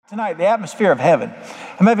Tonight, the atmosphere of heaven.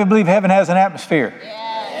 How many of you believe heaven has an atmosphere?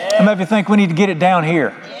 Yes. How many of you think we need to get it down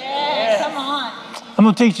here? Yes. Come on. I'm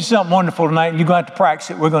going to teach you something wonderful tonight, and you're going to have to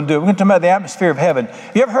practice it. We're going to do it. We're going to talk about the atmosphere of heaven.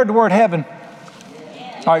 You ever heard the word heaven?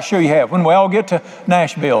 Yes. All right, sure you have. When we all get to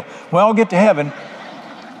Nashville, we all get to heaven.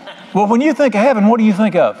 Well, when you think of heaven, what do you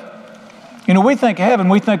think of? You know, we think of heaven,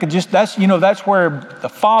 we think of just, that's where the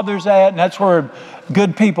Father's at, and that's where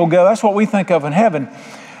good people go. That's what we think of in heaven.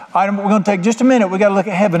 All right, we're going to take just a minute. We got to look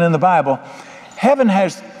at heaven in the Bible.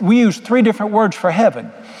 We use three different words for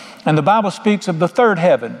heaven. And the Bible speaks of the third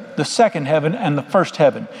heaven, the second heaven, and the first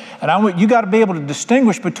heaven. And you got to be able to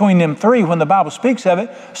distinguish between them three when the Bible speaks of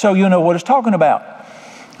it, so you know what it's talking about.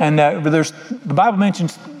 And the Bible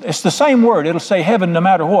mentions, it's the same word. It'll say heaven no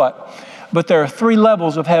matter what. But there are three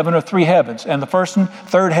levels of heaven, or three heavens. And the first and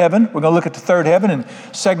third heaven, we're going to look at the third heaven in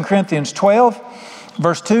 2 Corinthians 12.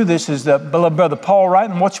 Verse 2, this is the beloved brother Paul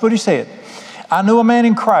writing. Watch what he said. I knew a man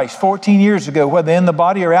in Christ 14 years ago, whether in the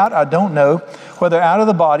body or out, I don't know. Whether out of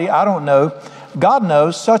the body, I don't know. God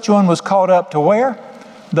knows. Such one was caught up to where?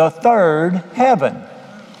 The third heaven.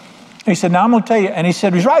 He said, now I'm going to tell you, and he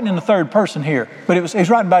said, he's writing in the third person here, but he's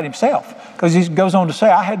writing about himself, because he goes on to say,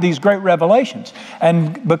 I had these great revelations.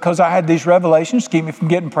 And because I had these revelations, to keep me from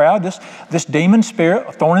getting proud, this demon spirit,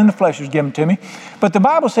 a thorn in the flesh was given to me. But the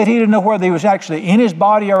Bible said he didn't know whether he was actually in his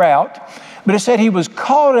body or out, but it said he was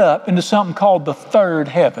caught up into something called the third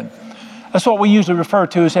heaven. That's what we usually refer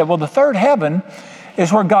to as heaven. Well, the third heaven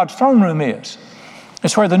is where God's throne room is.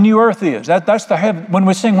 It's where the new earth is. That's the heaven.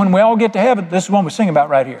 When we all get to heaven, this is what we sing about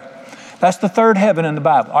right here. That's the third heaven in the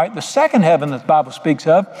Bible. All right, the second heaven that the Bible speaks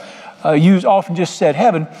of, often just said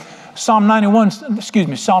heaven. Psalm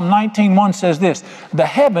 19:1 says this: the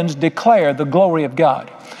heavens declare the glory of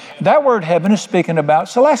God. That word heaven is speaking about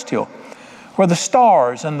celestial, where the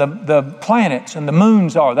stars and the planets and the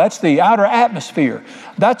moons are. That's the outer atmosphere.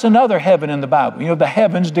 That's another heaven in the Bible. You know, the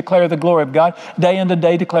heavens declare the glory of God. Day unto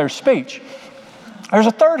day declares speech. There's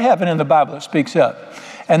a third heaven in the Bible that speaks of,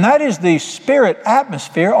 and that is the spirit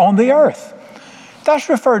atmosphere on the earth. That's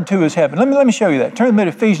referred to as heaven. Let me show you that. Turn to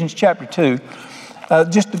Ephesians chapter 2,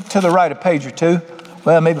 just to the right a page or two.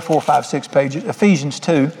 Well, maybe 4, 5, 6 pages. Ephesians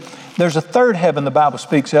 2. There's a third heaven the Bible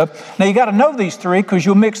speaks of. Now you got to know these three, because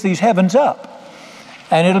you'll mix these heavens up.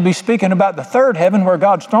 And it'll be speaking about the third heaven where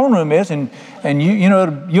God's throne room is, and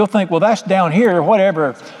you'll think, well, that's down here or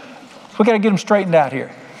whatever. We got to get them straightened out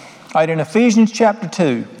here. All right, in Ephesians chapter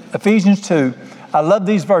 2, I love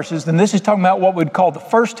these verses, and this is talking about what we'd call the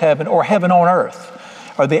first heaven, or heaven on earth,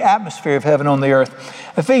 or the atmosphere of heaven on the earth.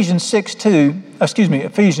 Ephesians 2,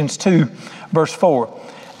 verse 4.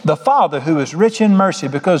 The Father, who is rich in mercy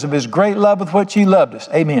because of his great love with which he loved us.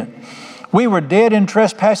 Amen. We were dead in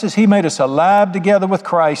trespasses. He made us alive together with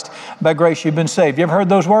Christ. By grace you've been saved. You ever heard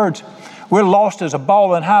those words? We're lost as a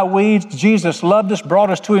ball in high weeds. Jesus loved us, brought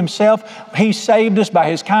us to himself. He saved us by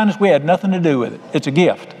his kindness. We had nothing to do with it. It's a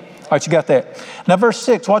gift. All right, you got that. Now verse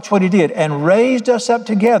 6, watch what he did. And raised us up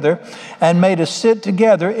together and made us sit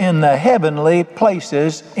together in the heavenly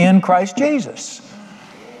places in Christ Jesus.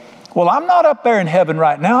 Well, I'm not up there in heaven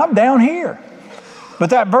right now. I'm down here.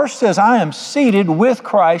 But that verse says, I am seated with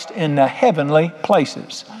Christ in the heavenly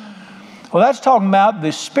places. Well, that's talking about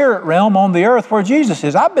the spirit realm on the earth where Jesus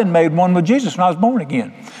is. I've been made one with Jesus when I was born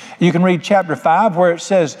again. You can read chapter 5 where it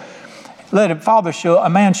says, a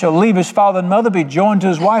man shall leave his father and mother, be joined to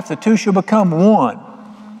his wife, the two shall become one.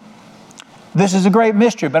 This is a great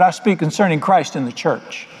mystery, but I speak concerning Christ and the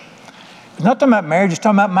church. It's not talking about marriage, it's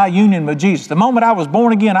talking about my union with Jesus. The moment I was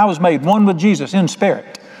born again, I was made one with Jesus in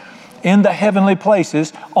spirit, in the heavenly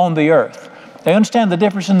places on the earth. They understand the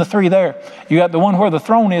difference in the three there. You got the one where the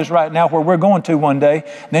throne is right now, where we're going to one day.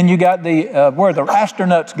 Then you got the where the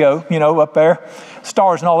astronauts go, up there,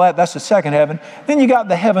 stars and all that. That's the second heaven. Then you got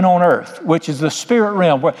the heaven on earth, which is the spirit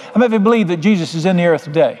realm. How many of you believe that Jesus is in the earth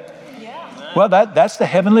today? Yeah. Well, that's the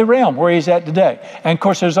heavenly realm where he's at today. And of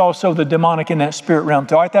course, there's also the demonic in that spirit realm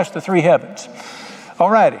too. All right, that's the three heavens.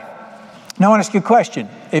 All righty. Now I want to ask you a question.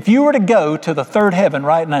 If you were to go to the third heaven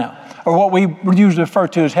right now, or what we usually refer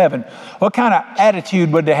to as heaven, what kind of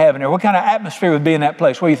attitude would they have in there? What kind of atmosphere would be in that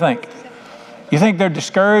place? What do you think? You think they're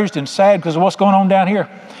discouraged and sad because of what's going on down here?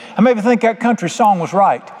 I maybe think that country song was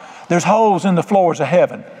right. There's holes in the floors of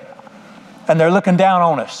heaven, and they're looking down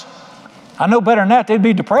on us. I know better than that. They'd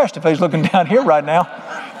be depressed if they was looking down here right now.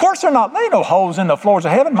 Of course they're not. There ain't no holes in the floors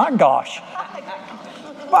of heaven. My gosh.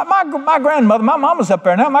 My grandmother, my mama's up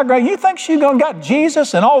there now. You think she's going to got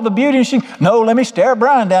Jesus and all the beauty? And no, let me stare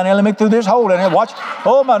Brian down there. Let me through this hole down there. Watch.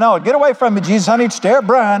 Oh, no, get away from me, Jesus. I need to stare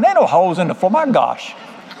Brian. There ain't no holes in the floor. My gosh.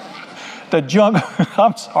 The junk.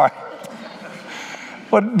 I'm sorry.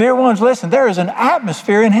 But dear ones, listen, there is an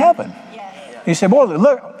atmosphere in heaven. He said, boy,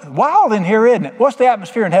 look, wild in here, isn't it? What's the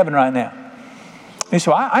atmosphere in heaven right now? He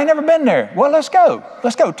said, I ain't never been there. Well, let's go.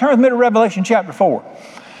 Let's go. Turn with me to Revelation chapter 4.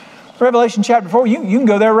 Revelation chapter 4, you can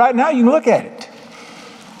go there right now. You can look at it.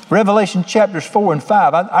 Revelation chapters 4 and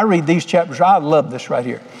 5. I read these chapters. I love this right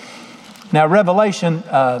here. Now, Revelation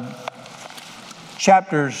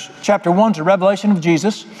chapter 1 is a revelation of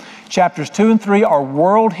Jesus. Chapters 2 and 3 are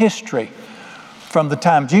world history from the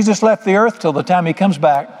time Jesus left the earth till the time he comes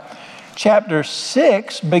back. Chapter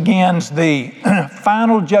 6 begins the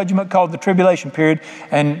final judgment called the tribulation period,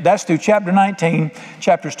 and that's through chapter 19.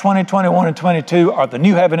 Chapters 20, 21, and 22 are the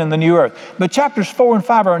new heaven and the new earth. But chapters 4 and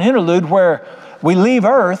 5 are an interlude where we leave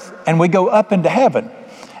earth and we go up into heaven.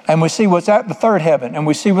 And we see what's at the third heaven, and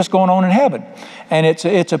we see what's going on in heaven. And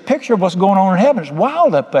it's a picture of what's going on in heaven. It's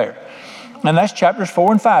wild up there. And that's chapters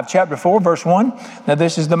 4 and 5. Chapter 4, verse 1. Now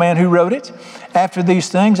this is the man who wrote it. After these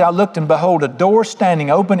things, I looked, and behold, a door standing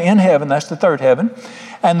open in heaven. That's the third heaven.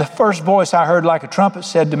 And the first voice I heard like a trumpet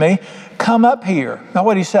said to me, come up here. Now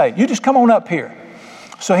what did he say? You just come on up here.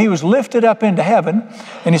 So he was lifted up into heaven,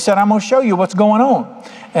 and he said, I'm going to show you what's going on.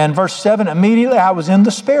 And verse 7, immediately I was in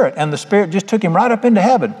the Spirit, and the Spirit just took him right up into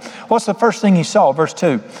heaven. What's the first thing he saw? Verse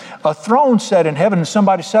 2, a throne set in heaven, and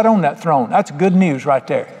somebody sat on that throne. That's good news right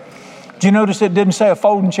there. Did you notice it didn't say a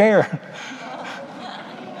folding chair?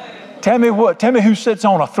 Tell me who sits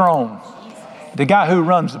on a throne? The guy who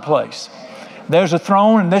runs the place. There's a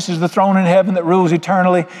throne, and this is the throne in heaven that rules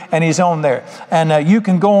eternally, and he's on there. And you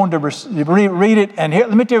can go on to read it, and here,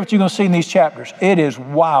 let me tell you what you're going to see in these chapters. It is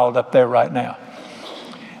wild up there right now.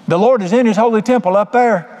 The Lord is in his holy temple up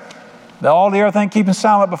there. All the earth ain't keeping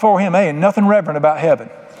silent before him. Ain't nothing reverent about heaven.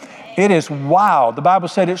 It is wild. The Bible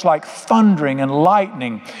said it's like thundering and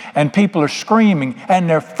lightning, and people are screaming, and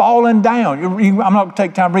they're falling down. I'm not going to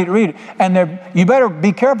take time to read it. And you better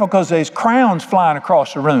be careful because there's crowns flying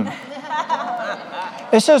across the room.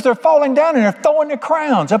 It says they're falling down and they're throwing their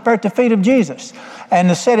crowns up there at the feet of Jesus. And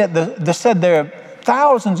they said there are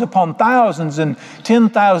thousands upon thousands and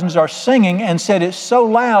 10,000s are singing, and said it's so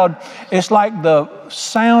loud, it's like the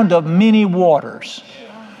sound of many waters.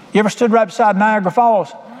 You ever stood right beside Niagara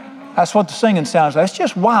Falls? That's what the singing sounds like. It's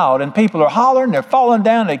just wild, and people are hollering, they're falling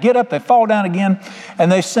down, they get up, they fall down again,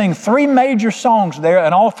 and they sing 3 major songs there,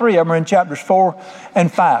 and all 3 of them are in chapters 4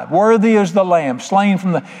 and 5. Worthy is the Lamb, slain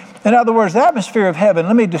from the... In other words, the atmosphere of heaven,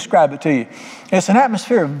 let me describe it to you. It's an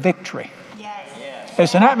atmosphere of victory. Yes.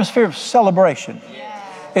 It's an atmosphere of celebration.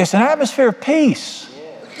 Yes. It's an atmosphere of peace.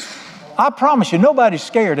 Yes. I promise you, nobody's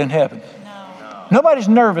scared in heaven. No. Nobody's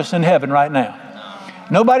nervous in heaven right now.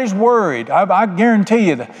 Nobody's worried. I guarantee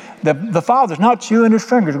you the Father's not chewing his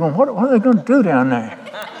fingers going, what are they going to do down there?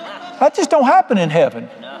 That just don't happen in heaven.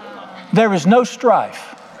 There is no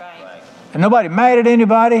strife. And nobody mad at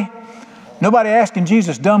anybody. Nobody asking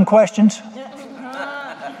Jesus dumb questions.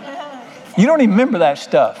 You don't even remember that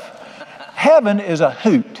stuff. Heaven is a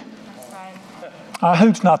hoot.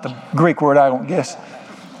 Hoot's not the Greek word, I don't guess.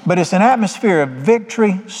 But it's an atmosphere of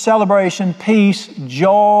victory, celebration, peace,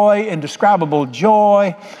 joy, indescribable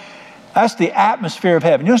joy. That's the atmosphere of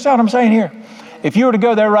heaven. You understand what I'm saying here? If you were to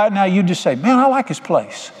go there right now, you'd just say, man, I like this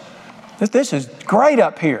place. This is great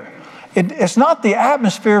up here. It's not the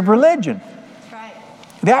atmosphere of religion. Right.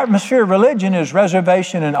 The atmosphere of religion is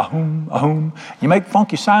reservation and ahum, ahum. You make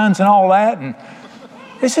funky signs and all that. And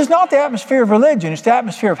this is not the atmosphere of religion. It's the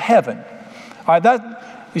atmosphere of heaven. All right,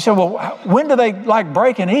 you say, well, when do they like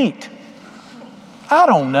break and eat? I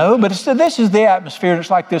don't know, but this is the atmosphere. It's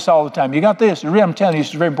like this all the time. You got this. I'm telling you,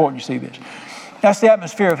 it's very important you see this. That's the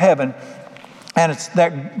atmosphere of heaven, and it's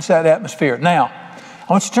that atmosphere. Now,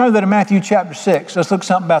 I want you to turn to Matthew chapter 6. Let's look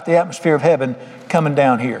something about the atmosphere of heaven coming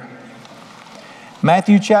down here.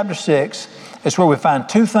 Matthew chapter 6 is where we find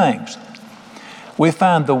 2 things. We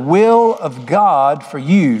find the will of God for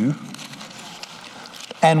you,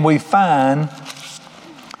 and we find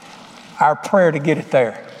our prayer to get it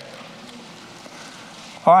there.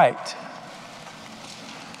 All right.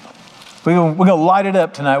 We're going to light it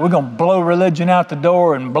up tonight. We're going to blow religion out the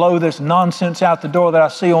door and blow this nonsense out the door that I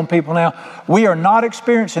see on people now. We are not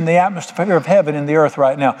experiencing the atmosphere of heaven in the earth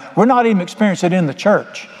right now. We're not even experiencing it in the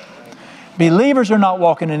church. Believers are not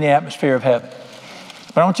walking in the atmosphere of heaven.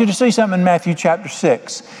 But I want you to see something in Matthew chapter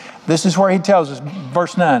 6. This is where he tells us,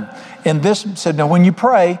 verse 9. In this, said, now when you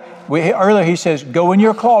pray, earlier he says, go in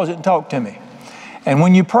your closet and talk to me. And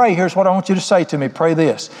when you pray, here's what I want you to say to me. Pray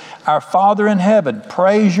this. Our Father in heaven,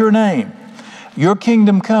 praise your name. Your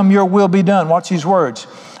kingdom come, your will be done. Watch these words.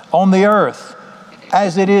 On the earth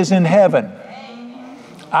as it is in heaven.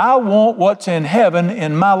 I want what's in heaven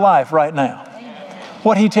in my life right now.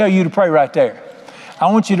 What'd he tell you to pray right there?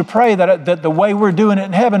 I want you to pray that the way we're doing it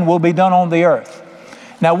in heaven will be done on the earth.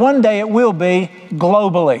 Now, one day it will be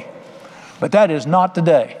globally, but that is not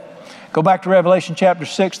today. Go back to Revelation chapter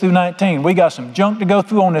 6 through 19. We got some junk to go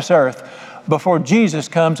through on this earth before Jesus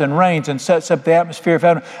comes and reigns and sets up the atmosphere of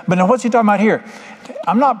heaven. But now what's he talking about here?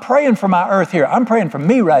 I'm not praying for my earth here. I'm praying for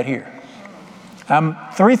me right here.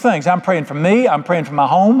 Three things. I'm praying for me, I'm praying for my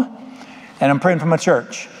home, and I'm praying for my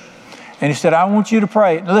church. And he said, I want you to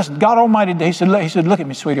pray. Now listen, God Almighty, he said, look at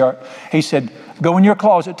me, sweetheart. He said, go in your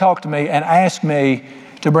closet, talk to me, and ask me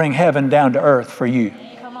to bring heaven down to earth for you.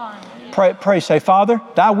 Come on. Pray, say, Father,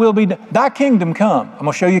 thy will be done. Thy kingdom come. I'm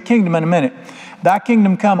going to show you kingdom in a minute. Thy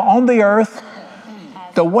kingdom come on the earth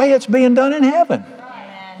the way it's being done in heaven.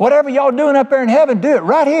 Whatever y'all doing up there in heaven, do it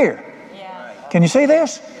right here. Can you see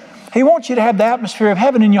this? He wants you to have the atmosphere of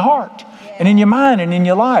heaven in your heart and in your mind and in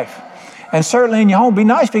your life. And certainly in your home. It'd be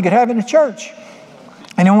nice if you could have it in the church.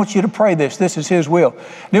 And he wants you to pray this. This is his will.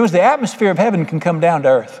 It was the atmosphere of heaven can come down to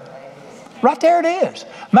earth. Right there it is.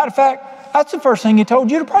 Matter of fact, that's the first thing he told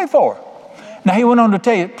you to pray for. Now he went on to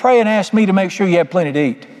tell you, pray and ask me to make sure you have plenty to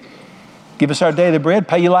eat. Give us our daily bread,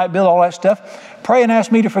 pay your light bill, all that stuff. Pray and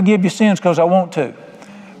ask me to forgive your sins because I want to.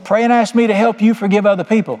 Pray and ask me to help you forgive other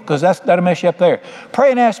people because that'll mess you up there. Pray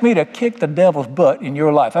and ask me to kick the devil's butt in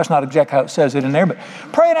your life. That's not exactly how it says it in there, but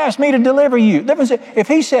pray and ask me to deliver you. If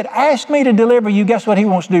he said, ask me to deliver you, guess what he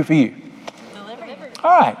wants to do for you? Deliver.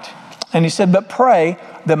 All right. And he said, but pray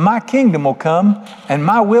that my kingdom will come and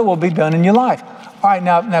my will be done in your life. All right,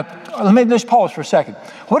 now let me just pause for a second.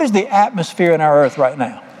 What is the atmosphere in our earth right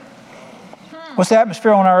now? What's the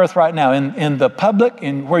atmosphere on our earth right now? In the public,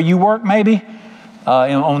 in where you work maybe?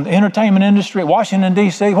 On the entertainment industry, Washington,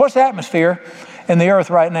 D.C. What's the atmosphere in the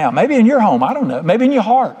earth right now? Maybe in your home, I don't know. Maybe in your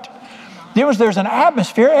heart. There's an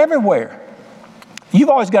atmosphere everywhere. You've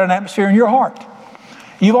always got an atmosphere in your heart.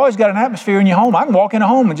 You've always got an atmosphere in your home. I can walk in a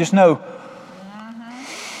home and just know,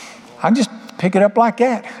 I can just pick it up like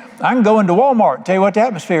that. I can go into Walmart and tell you what the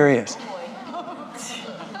atmosphere is.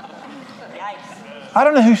 I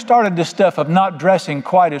don't know who started this stuff of not dressing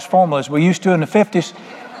quite as formal as we used to in the 50s.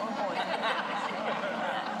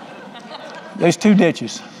 There's two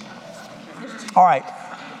ditches. All right.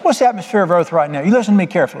 What's the atmosphere of earth right now? You listen to me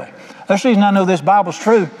carefully. That's the reason I know this Bible's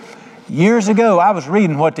true. Years ago, I was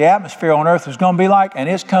reading what the atmosphere on earth was going to be like, and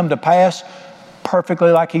it's come to pass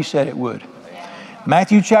perfectly like he said it would.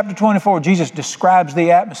 Matthew chapter 24, Jesus describes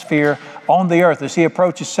the atmosphere on the earth as he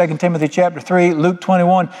approaches 2 Timothy chapter 3, Luke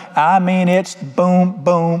 21. I mean, it's boom,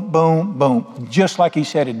 boom, boom, boom, just like he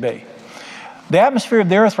said it'd be. The atmosphere of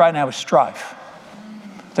the earth right now is strife.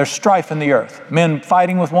 There's strife in the earth. Men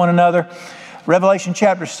fighting with one another. Revelation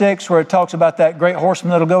chapter 6, where it talks about that great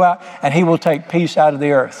horseman that'll go out, and he will take peace out of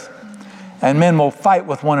the earth. And men will fight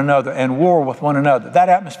with one another and war with one another. That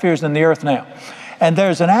atmosphere is in the earth now. And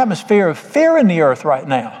there's an atmosphere of fear in the earth right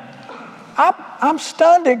now. I'm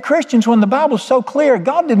stunned at Christians when the Bible's so clear.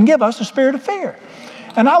 God didn't give us a spirit of fear.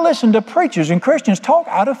 And I listen to preachers and Christians talk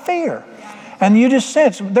out of fear. And you just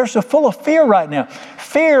sense they're so full of fear right now.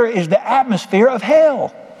 Fear is the atmosphere of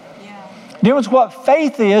hell. You know what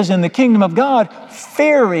faith is in the kingdom of God?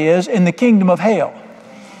 Fear is in the kingdom of hell.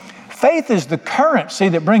 Faith is the currency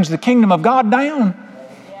that brings the kingdom of God down.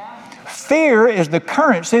 Fear is the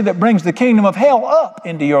currency that brings the kingdom of hell up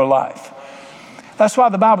into your life. That's why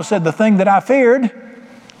the Bible said, the thing that I feared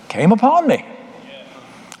came upon me.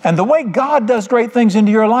 And the way God does great things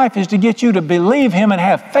into your life is to get you to believe him and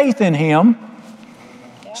have faith in him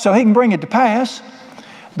so he can bring it to pass.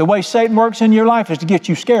 The way Satan works in your life is to get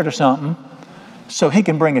you scared of something so he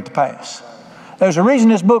can bring it to pass. There's a reason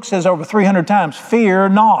this book says over 300 times, fear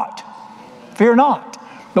not. Fear not.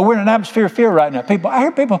 But we're in an atmosphere of fear right now.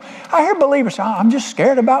 I hear believers say, I'm just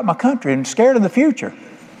scared about my country and scared of the future.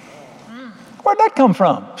 Where'd that come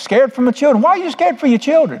from? Scared for my children. Why are you scared for your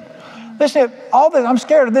children? Listen, all this, I'm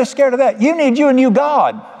scared of this, scared of that. You need you a new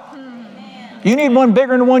God. You need one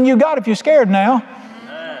bigger than the one you got if you're scared now.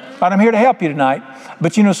 But I'm here to help you tonight.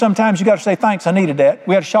 But sometimes you got to say, thanks, I needed that.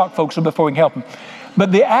 We had to shock folks before we can help them.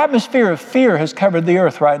 But the atmosphere of fear has covered the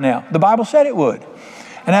earth right now. The Bible said it would.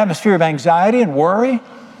 An atmosphere of anxiety and worry.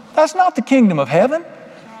 That's not the kingdom of heaven.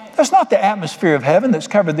 That's not the atmosphere of heaven that's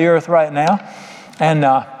covered the earth right now.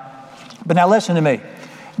 But now listen to me.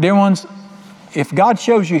 Dear ones, if God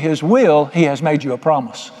shows you his will, he has made you a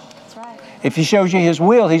promise. That's right. If he shows you his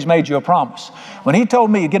will, he's made you a promise. When he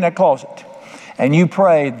told me to get in that closet and you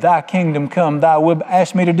prayed, thy kingdom come, thy will,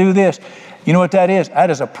 ask me to do this, you know what that is? That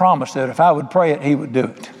is a promise that if I would pray it, he would do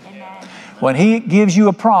it. Amen. When he gives you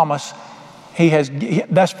a promise,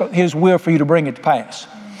 that's his will for you to bring it to pass.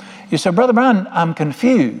 You say, Brother Brian, I'm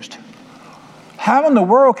confused. How in the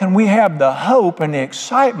world can we have the hope and the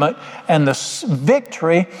excitement and the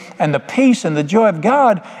victory and the peace and the joy of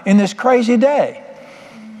God in this crazy day?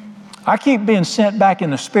 I keep being sent back in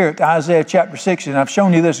the Spirit to Isaiah chapter 60, and I've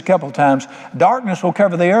shown you this a couple of times. Darkness will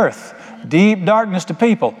cover the earth, deep darkness to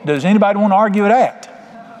people. Does anybody want to argue with that?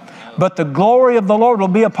 But the glory of the Lord will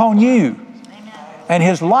be upon you, and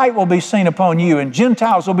His light will be seen upon you, and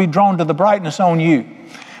Gentiles will be drawn to the brightness on you.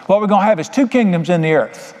 What we're going to have is two kingdoms in the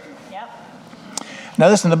earth. Now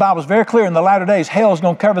listen, the Bible's very clear in the latter days, hell is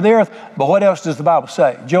going to cover the earth, but what else does the Bible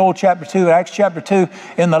say? Joel chapter 2, Acts chapter 2,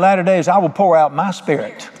 in the latter days I will pour out my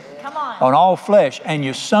Spirit on all flesh, and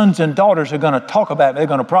your sons and daughters are going to talk about it. They're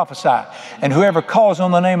going to prophesy. And whoever calls on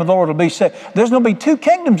the name of the Lord will be saved. There's going to be two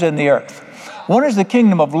kingdoms in the earth. One is the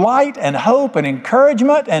kingdom of light and hope and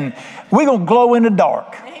encouragement, and we're going to glow in the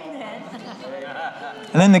dark. Amen.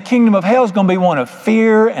 And then the kingdom of hell is going to be one of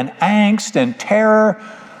fear and angst and terror.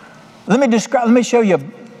 Let me show you.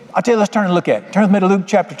 I'll tell you, let's turn and look at it. Turn with me to Luke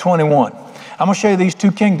chapter 21. I'm going to show you these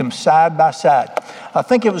two kingdoms side by side. I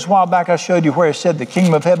think it was a while back I showed you where it said the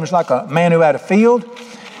kingdom of heaven is like a man who had a field.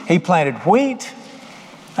 He planted wheat.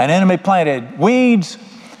 An enemy planted weeds.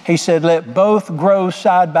 He said, let both grow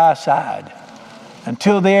side by side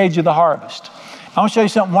until the age of the harvest. I'm going to show you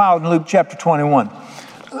something wild in Luke chapter 21.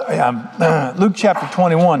 Luke chapter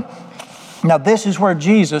 21. Now this is where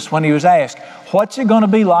Jesus, when He was asked, what's it going to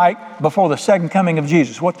be like before the second coming of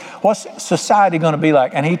Jesus? What's society going to be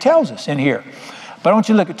like? And He tells us in here. But I want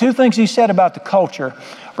you to look at two things He said about the culture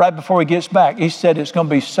right before He gets back. He said it's going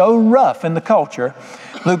to be so rough in the culture.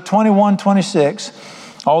 Luke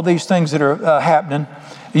 21:26, all these things that are happening.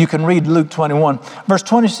 You can read Luke 21. Verse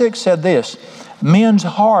 26 said this, men's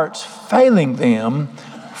hearts failing them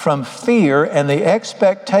from fear and the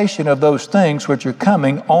expectation of those things which are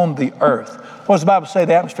coming on the earth. What does the Bible say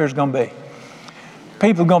the atmosphere is going to be?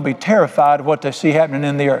 People are going to be terrified of what they see happening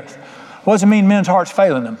in the earth. What does it mean men's hearts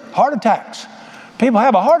failing them? Heart attacks. People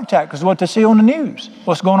have a heart attack because of what they see on the news,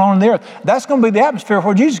 what's going on in the earth. That's going to be the atmosphere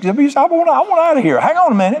where Jesus said, I want out of here. Hang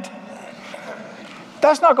on a minute.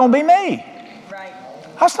 That's not going to be me. Right.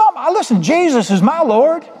 That's not. Listen, Jesus is my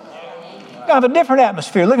Lord. I have a different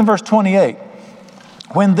atmosphere. Look in verse 28.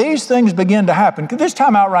 When these things begin to happen, this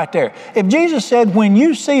time out right there. If Jesus said, when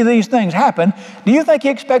you see these things happen, do you think He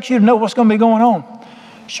expects you to know what's going to be going on?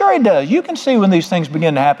 Sure He does. You can see when these things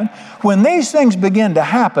begin to happen. When these things begin to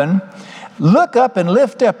happen, look up and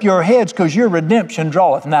lift up your heads, because your redemption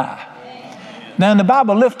draweth nigh. Now in the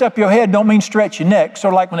Bible, lift up your head don't mean stretch your neck,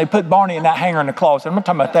 sort of like when they put Barney in that hanger in the closet. I'm not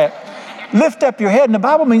talking about that. Lift up your head in the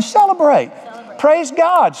Bible means celebrate. Praise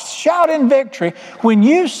God. Shout in victory. When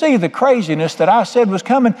you see the craziness that I said was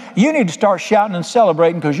coming, you need to start shouting and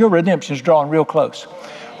celebrating, because your redemption is drawing real close.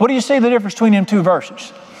 What do you see the difference between them two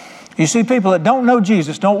verses? You see people that don't know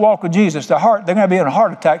Jesus, don't walk with Jesus, they're going to be in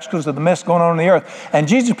heart attacks because of the mess going on in the earth. And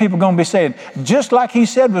Jesus people are going to be saying, just like He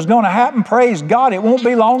said was going to happen, praise God, it won't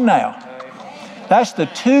be long now. That's the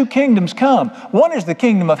two kingdoms come. One is the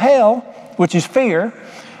kingdom of hell, which is fear.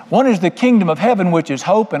 One is the kingdom of heaven, which is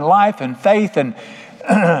hope and life and faith and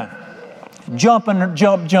jump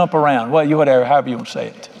around. Well, however you want to say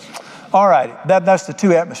it. All right, that's the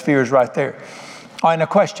two atmospheres right there. All right, now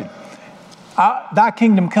question. Thy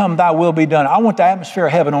kingdom come, thy will be done. I want the atmosphere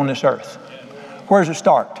of heaven on this earth. Where does it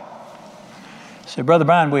start? Say, Brother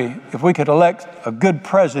Brian, if we could elect a good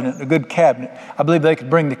president, a good cabinet, I believe they could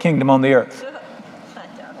bring the kingdom on the earth.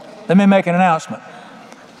 Let me make an announcement.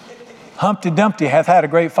 Humpty Dumpty hath had a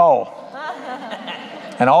great fall.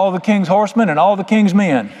 And all the king's horsemen and all the king's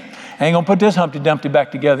men ain't going to put this Humpty Dumpty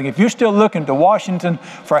back together. If you're still looking to Washington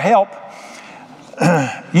for help,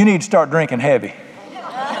 you need to start drinking heavy.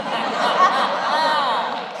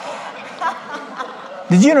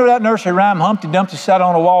 Did you know that nursery rhyme, Humpty Dumpty sat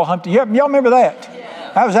on a wall, y'all remember that?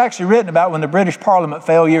 Yeah. That was actually written about when the British Parliament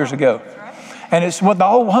fell years ago. And it's what the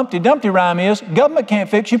whole Humpty Dumpty rhyme is, government can't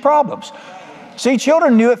fix your problems. See,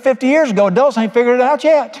 children knew it 50 years ago. Adults ain't figured it out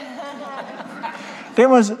yet.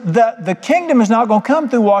 The kingdom is not going to come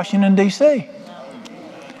through Washington, D.C.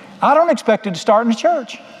 I don't expect it to start in the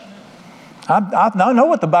church. I know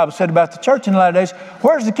what the Bible said about the church in the latter days.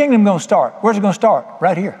 Where's the kingdom going to start? Where's it going to start?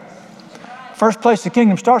 Right here. First place the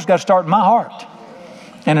kingdom starts, got to start in my heart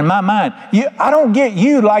and in my mind. I don't get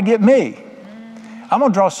you till I get me. I'm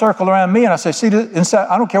going to draw a circle around me, and I say, see, inside,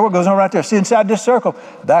 I don't care what goes on right there. See, inside this circle,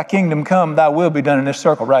 thy kingdom come, thy will be done in this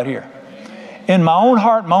circle right here. In my own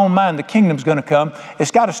heart, my own mind, the kingdom's going to come.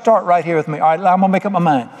 It's got to start right here with me. All right, I'm going to make up my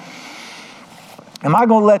mind. Am I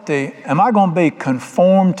going to be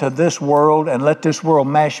conformed to this world and let this world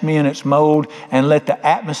mash me in its mold and let the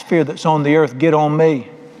atmosphere that's on the earth get on me?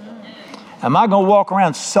 Am I going to walk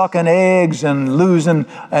around sucking eggs and losing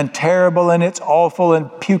and terrible and it's awful and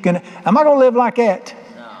puking? Am I going to live like that?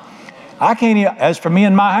 No. I can't even. As for me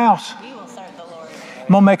and my house, We will serve the Lord. I'm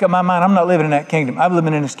going to make up my mind. I'm not living in that kingdom. I'm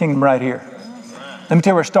living in this kingdom right here. Let me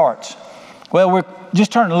tell you where it starts. Well, we're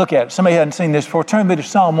just turning to look at it. Somebody hadn't seen this before. Turn me to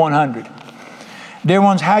Psalm 100. Dear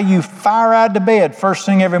ones, how you fire out to bed first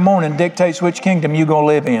thing every morning dictates which kingdom you're going to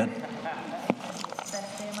live in.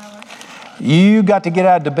 You got to get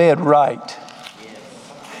out of bed right.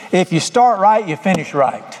 If you start right, you finish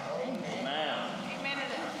right.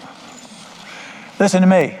 Listen to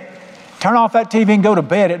me. Turn off that TV and go to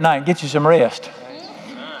bed at night and get you some rest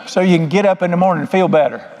so you can get up in the morning and feel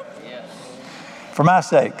better. For my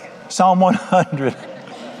sake. Psalm 100.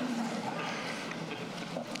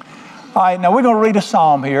 All right, now we're going to read a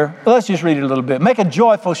psalm here. Let's just read it a little bit. Make a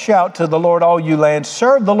joyful shout to the Lord, all you lands.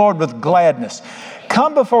 Serve the Lord with gladness.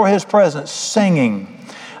 Come before His presence singing.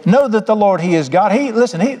 Know that the Lord, He is God.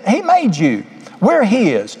 He made you. We're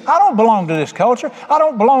His. I don't belong to this culture. I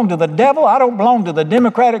don't belong to the devil. I don't belong to the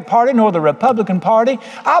Democratic Party nor the Republican Party.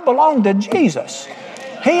 I belong to Jesus.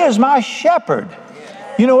 He is my shepherd.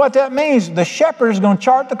 You know what that means? The shepherd is going to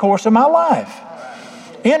chart the course of my life.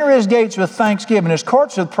 Enter His gates with thanksgiving, His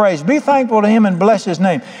courts with praise. Be thankful to Him and bless His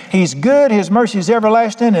name. He's good. His mercy is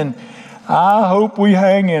everlasting, and I hope we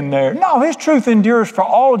hang in there. No, His truth endures for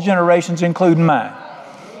all generations, including mine.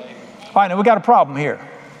 All right, now we got a problem here.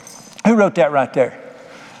 Who wrote that right there?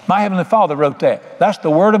 My Heavenly Father wrote that. That's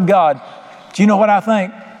the Word of God. Do you know what I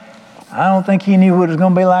think? I don't think He knew what it was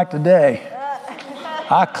going to be like today.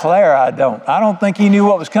 I declare I don't. I don't think He knew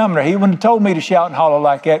what was coming there. He wouldn't have told me to shout and holler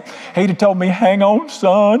like that. He'd have told me, hang on,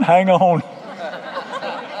 son, hang on.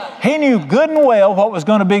 He knew good and well what was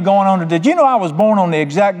going to be going on today. Did you know I was born on the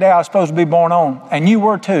exact day I was supposed to be born on? And you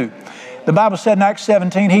were too. The Bible said in Acts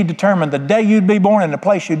 17, He determined the day you'd be born and the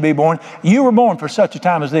place you'd be born. You were born for such a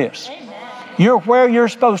time as this. Amen. You're where you're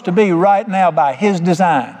supposed to be right now by His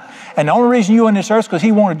design. And the only reason you're on this earth is because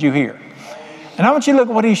He wanted you here. And I want you to look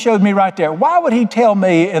at what He showed me right there. Why would He tell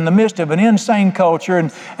me in the midst of an insane culture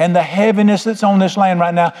and the heaviness that's on this land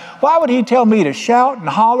right now, why would He tell me to shout and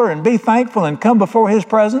holler and be thankful and come before His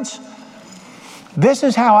presence? This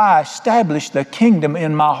is how I establish the kingdom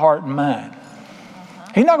in my heart and mind.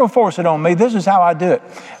 He's not going to force it on me. This is how I do it.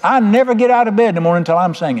 I never get out of bed in the morning until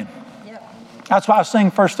I'm singing. That's why I sing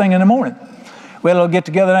first thing in the morning. We had a little get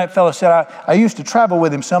together, and that fellow said, I used to travel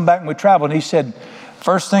with him some back when we traveled, and he said,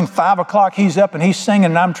 first thing, 5 o'clock, he's up and he's singing,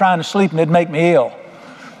 and I'm trying to sleep, and it'd make me ill.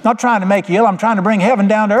 Not trying to make you ill. I'm trying to bring heaven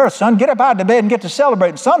down to earth, son. Get up out of bed and get to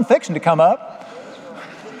celebrating. Sun fixing to come up.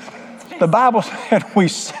 The Bible said we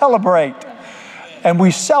celebrate. And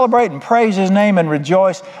we celebrate and praise His name and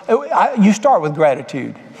rejoice. You start with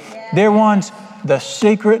gratitude. Dear ones, the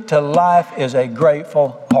secret to life is a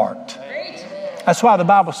grateful heart. That's why the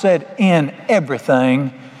Bible said, in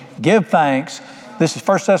everything, give thanks. This is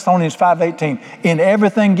 1 Thessalonians 5:18. In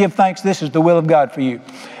everything, give thanks. This is the will of God for you.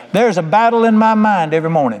 There's a battle in my mind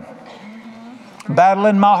every morning. Battle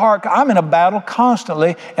in my heart. I'm in a battle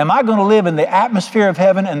constantly. Am I going to live in the atmosphere of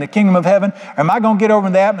heaven and the kingdom of heaven? Or am I going to get over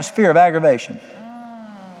in the atmosphere of aggravation?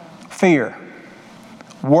 Fear,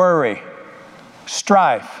 worry,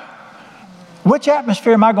 strife. Which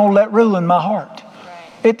atmosphere am I going to let rule in my heart?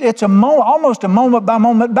 It's almost a moment by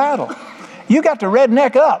moment battle. You got to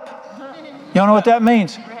redneck up. You don't know what that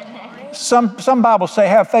means? Some Bibles say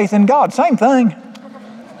have faith in God. Same thing.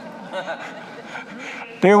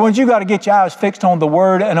 Dear ones, you got to get your eyes fixed on the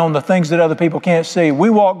Word and on the things that other people can't see.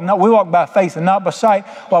 We walk by faith and not by sight,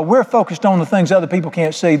 while we're focused on the things other people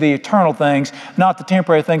can't see, the eternal things, not the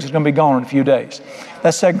temporary things that's going to be gone in a few days.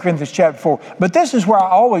 That's 2 Corinthians chapter 4. But this is where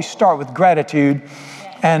I always start with gratitude.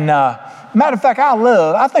 And matter of fact,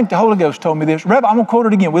 I think the Holy Ghost told me this. I'm going to quote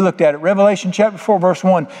it again. We looked at it. Revelation chapter 4, verse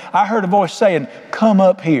 1. I heard a voice saying, come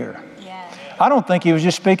up here. Yeah. I don't think He was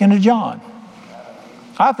just speaking to John.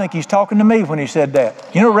 I think He's talking to me when He said that.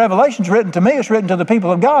 You know, Revelation's written to me. It's written to the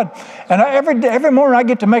people of God. And every morning I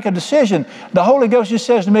get to make a decision. The Holy Ghost just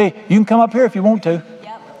says to me, you can come up here if you want to.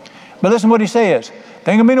 Yep. But listen to what He says. There ain't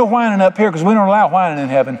going to be no whining up here because we don't allow whining in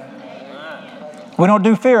heaven. We don't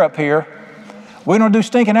do fear up here. We don't do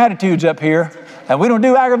stinking attitudes up here. And we don't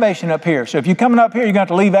do aggravation up here. So if you're coming up here, you're going to have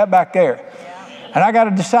to leave that back there. Yeah. And I got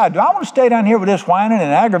to decide, do I want to stay down here with this whining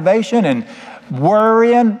and aggravation and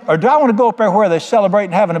worrying, or do I want to go up there where they're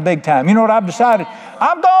celebrating, having a big time? You know what I've decided?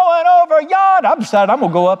 I'm going over yonder. I've decided I'm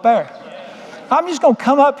going to go up there. I'm just going to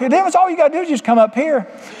come up here. That's all you got to do is just come up here.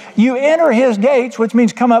 You enter His gates, which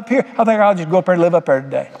means come up here. I think I'll just go up there and live up there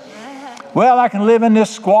today. Well, I can live in this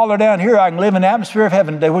squalor down here. I can live in the atmosphere of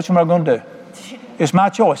heaven today. Which one am I going to do? It's my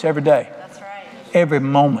choice every day. That's right. Every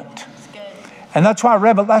moment. And that's why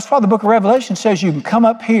the book of Revelation says you can come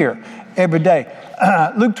up here every day.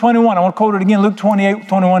 Luke 21, I want to quote it again. Luke 28,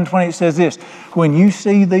 21, 28 says this. When you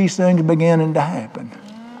see these things beginning to happen,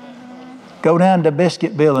 go down to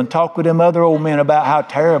Biscuitville and talk with them other old men about how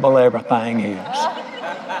terrible everything is.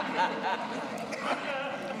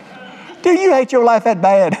 Do you hate your life that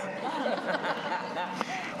bad?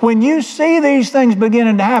 When you see these things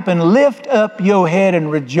beginning to happen, lift up your head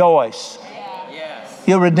and rejoice. Yes.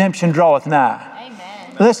 Your redemption draweth nigh.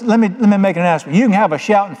 Let me make an announcement. You can have a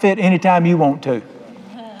shouting fit anytime you want to.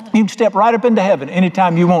 You can step right up into heaven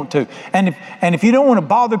anytime you want to. And if you don't want to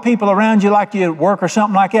bother people around you like you at work or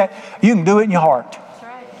something like that, you can do it in your heart. That's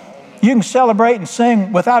right. You can celebrate and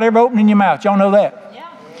sing without ever opening your mouth. Y'all know that? Yeah.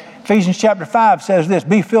 Ephesians chapter 5 says this,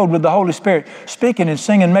 be filled with the Holy Spirit, speaking and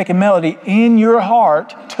singing, making melody in your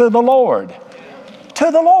heart to the Lord.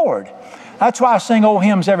 To the Lord. That's why I sing old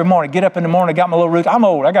hymns every morning. Get up in the morning, I got my little routine. I'm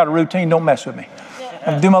old, I got a routine, don't mess with me.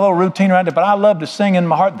 I do my little routine around it, but I love to sing in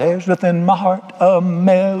my heart. There's within my heart a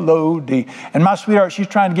melody. And my sweetheart, she's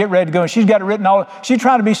trying to get ready to go, and she's got it written she's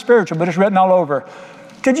trying to be spiritual, but it's written all over her.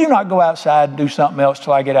 Could you not go outside and do something else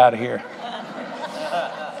till I get out of here?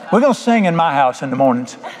 We're going to sing in my house in the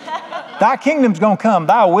mornings. Thy kingdom's going to come.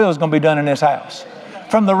 Thy will is going to be done in this house.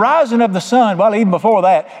 From the rising of the sun, well, even before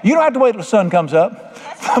that, you don't have to wait till the sun comes up.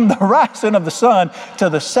 From the rising of the sun to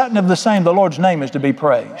the setting of the same, the Lord's name is to be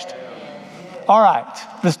praised. All right,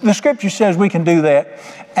 the scripture says we can do that,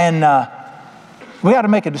 and we got to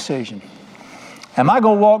make a decision. Am I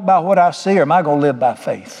going to walk by what I see, or am I going to live by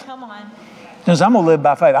faith? Come on. Since I'm going to live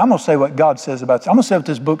by faith, I'm going to say what God says about it. I'm going to say what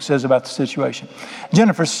this book says about the situation.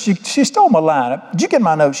 Jennifer, she stole my line. Did you get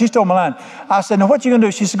my note? She stole my line. I said, now what you going to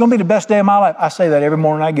do? She said, it's going to be the best day of my life. I say that every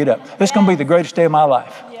morning I get up. It's going to be the greatest day of my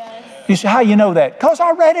life. Yes. You say, how you know that? Because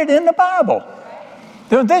I read it in the Bible.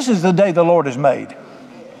 This is the day the Lord has made.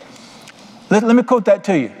 Let me quote that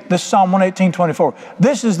to you. This is Psalm 118:24.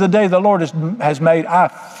 This is the day the Lord has made. I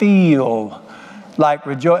feel like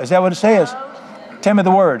rejoice. Is that what it says? Tell me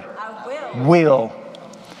the word. I will.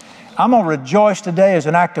 I'm going to rejoice today as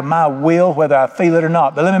an act of my will, whether I feel it or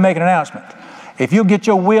not. But let me make an announcement. If you'll get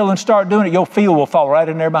your will and start doing it, your feel will fall right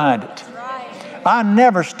in there behind it. I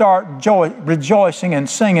never start rejoicing and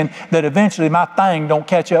singing that eventually my thing don't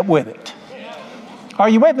catch up with it. Are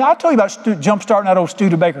you with me? I told you about jump starting that old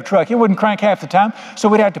Studebaker truck. It wouldn't crank half the time, so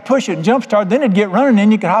we'd have to push it and jump start. Then it'd get running,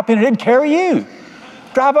 and you could hop in and it'd carry you.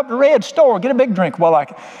 Drive up to Red Store, get a big drink while I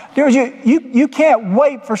can. You can't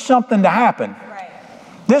wait for something to happen. Right.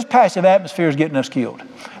 This passive atmosphere is getting us killed.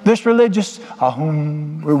 This religious,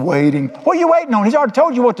 we're waiting. What are you waiting on? He's already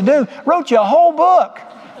told you what to do. Wrote you a whole book.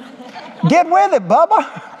 Get with it,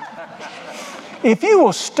 Bubba. If you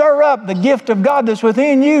will stir up the gift of God that's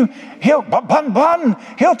within you, he'll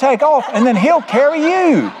take off, and then he'll carry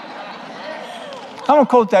you. I'm going to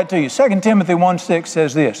quote that to you. 2 Timothy 1:6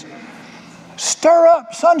 says this. Stir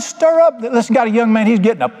up, son, stir up. Listen, got a young man, he's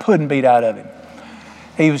getting a pudding beat out of him.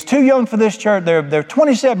 He was too young for this church. There are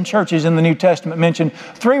 27 churches in the New Testament mentioned.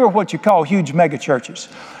 3 were what you call huge mega churches.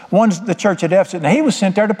 One's the church at Ephesus, and he was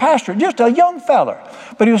sent there to pastor it, just a young feller.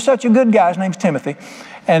 But he was such a good guy. His name's Timothy.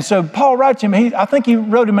 And so Paul writes him, I think he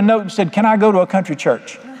wrote him a note and said, can I go to a country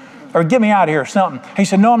church? Or get me out of here or something. He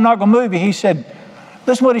said, no, I'm not going to move you. He said,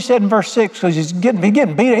 listen to what he said in verse 6, because he's getting beat.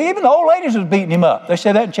 Even the old ladies was beating him up. They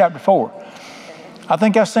said that in chapter 4. I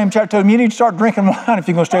think that same chapter told him, you need to start drinking wine if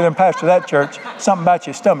you're going to stay there and pastor that church. Something about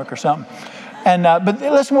your stomach or something. And but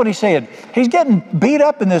listen to what he said. He's getting beat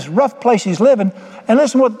up in this rough place he's living. And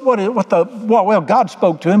listen what God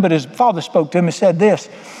spoke to him, but his father spoke to him and said this.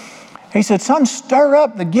 He said, son, stir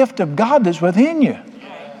up the gift of God that's within you.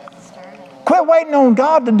 Quit waiting on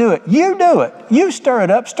God to do it. You do it. You stir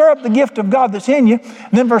it up. Stir up the gift of God that's in you.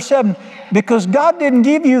 And then verse 7, because God didn't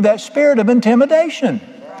give you that spirit of intimidation.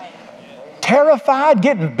 Terrified,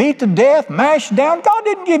 getting beat to death, mashed down. God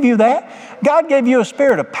didn't give you that. God gave you a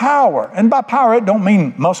spirit of power. And by power, it don't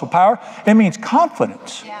mean muscle power. It means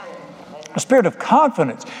confidence. Yeah. A spirit of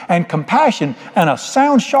confidence and compassion and a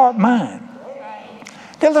sound, sharp mind.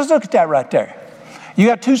 Then let's look at that right there. You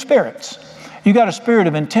got 2 spirits. You got a spirit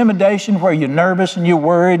of intimidation where you're nervous and you're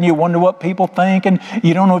worried and you wonder what people think and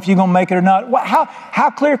you don't know if you're going to make it or not. How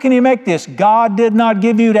clear can you make this? God did not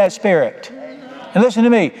give you that spirit. And listen to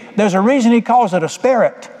me. There's a reason he calls it a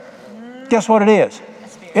spirit. Guess what it is?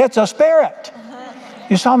 It's a spirit.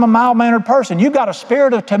 You saw I'm a mild-mannered person. You got a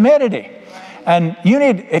spirit of timidity. And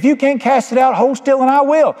if you can't cast it out, hold still and I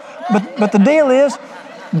will. But the deal is,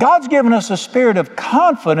 God's given us a spirit of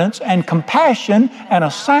confidence and compassion and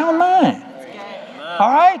a sound mind. All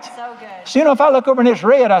right? So if I look over and it's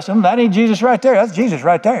red, I say, that ain't Jesus right there. That's Jesus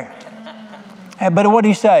right there. But what did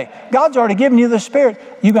he say? God's already given you the Spirit.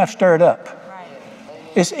 You got to stir it up.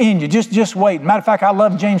 It's in you. Just wait. Matter of fact, I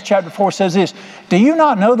love James chapter 4 says this. Do you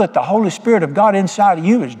not know that the Holy Spirit of God inside of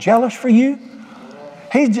you is jealous for you?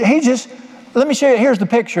 He just, let me show you. Here's the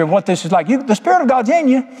picture of what this is like. The Spirit of God's in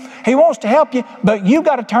you. He wants to help you, but you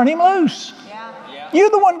got to turn Him loose. Yeah. You're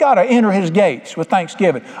the one got to enter His gates with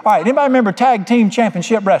thanksgiving. All right, anybody remember Tag Team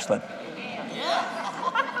Championship Wrestling?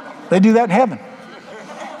 They do that in heaven.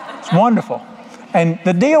 It's wonderful. And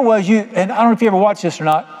the deal was and I don't know if you ever watched this or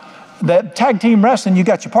not, that tag team wrestling, you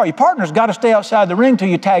got your partner's got to stay outside the ring till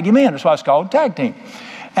you tag him in. That's why it's called tag team.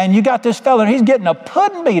 And you got this fella, and he's getting a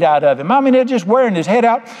pudding beat out of him. I mean, they're just wearing his head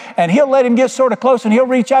out, and he'll let him get sort of close, and he'll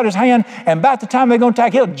reach out his hand, and about the time they're going to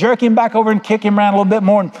tag, he'll jerk him back over and kick him around a little bit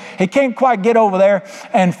more, and he can't quite get over there.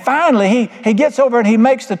 And finally, he gets over and he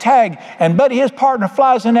makes the tag, and buddy, his partner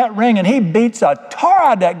flies in that ring, and he beats a tar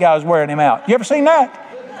out of that guy who's wearing him out. You ever seen that?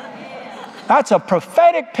 That's a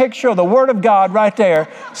prophetic picture of the Word of God right there,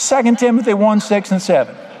 2 Timothy 1, 6, and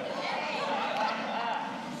 7.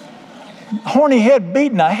 Horny head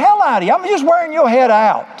beating the hell out of you. I'm just wearing your head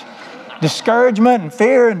out. Discouragement and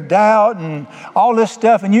fear and doubt and all this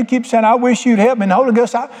stuff. And you keep saying, I wish you'd help me. And the Holy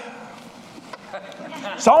Ghost,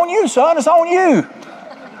 it's on you, son. It's on you.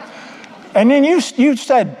 And then you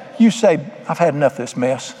say, I've had enough of this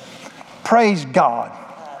mess. Praise God.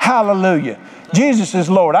 Hallelujah. Jesus is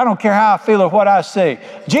Lord. I don't care how I feel or what I see.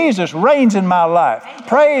 Jesus reigns in my life.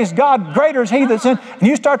 Praise God. Greater is He that's in. And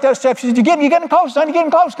you start that step. She says, you're getting close, son. You're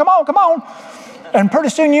getting close. Come on. And pretty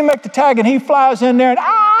soon you make the tag and he flies in there and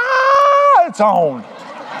it's on.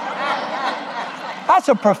 That's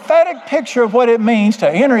a prophetic picture of what it means to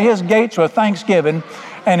enter His gates with thanksgiving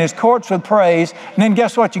and His courts with praise. And then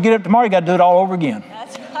guess what? You get up tomorrow, you got to do it all over again.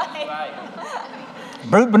 That's right.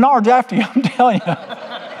 Brute Bernard's after you, I'm telling you.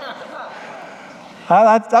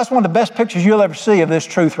 That's one of the best pictures you'll ever see of this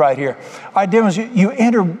truth right here. All right, Devin, you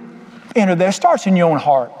enter there. It starts in your own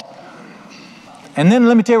heart. And then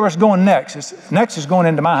let me tell you where it's going next. Next is going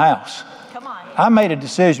into my house. Come on. I made a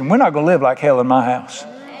decision. We're not going to live like hell in my house.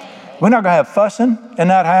 We're not going to have fussing in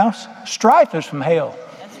that house. Strife is from hell.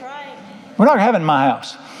 That's right. We're not going to have it in my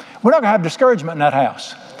house. We're not going to have discouragement in that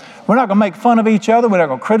house. We're not going to make fun of each other. We're not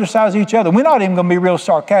going to criticize each other. We're not even going to be real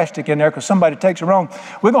sarcastic in there because somebody takes it wrong.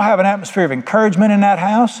 We're going to have an atmosphere of encouragement in that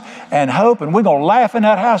house and hope, and we're going to laugh in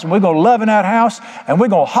that house, and we're going to love in that house, and we're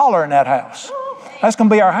going to holler in that house. That's going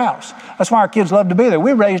to be our house. That's why our kids love to be there.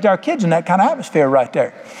 We raised our kids in that kind of atmosphere right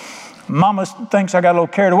there. Mama thinks I got a little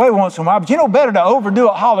carried away once in a while, but you know better to overdo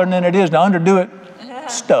it hollering than it is to underdo it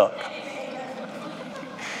stuck.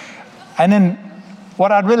 And then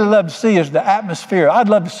what I'd really love to see is the atmosphere. I'd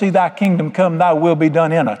love to see Thy kingdom come, Thy will be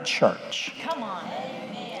done in a church. Come on.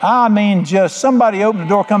 I mean, just somebody open the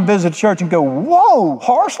door, come visit a church and go, whoa,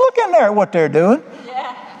 Horace, look in there at what they're doing.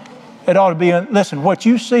 Yeah. It ought to be, listen, what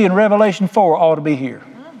you see in Revelation 4 ought to be here.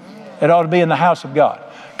 It ought to be in the house of God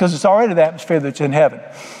because it's already the atmosphere that's in heaven.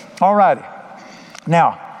 All righty.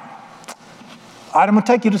 Now, I'm going to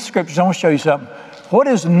take you to the scriptures. I want to show you something. What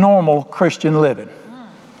is normal Christian living?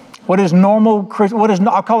 What is normal?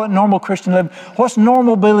 I'll call it normal Christian living. What's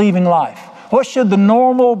normal believing life? What should the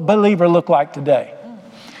normal believer look like today?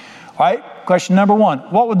 All right. Question number one.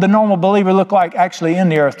 What would the normal believer look like actually in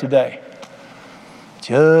the earth today?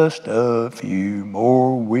 Just a few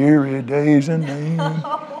more weary days and days.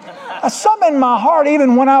 Something in my heart,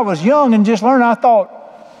 even when I was young and just learning, I thought,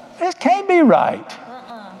 this can't be right.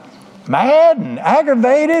 Mad and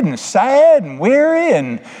aggravated and sad and weary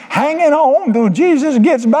and hanging on until Jesus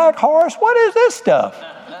gets back. Horace, what is this stuff?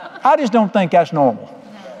 I just don't think that's normal.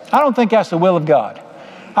 I don't think that's the will of God.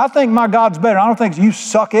 I think my God's better. I don't think you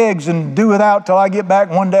suck eggs and do without till I get back.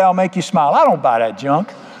 One day I'll make you smile. I don't buy that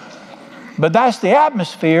junk. But that's the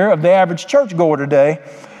atmosphere of the average churchgoer today.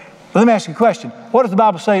 But let me ask you a question. What does the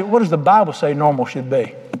Bible say? What does the Bible say normal should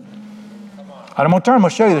be? I'm going to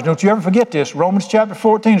show you this. Don't you ever forget this. Romans chapter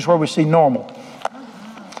 14 is where we see normal.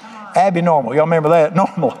 Abby normal. Y'all remember that?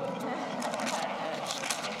 Normal.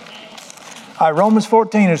 All right, Romans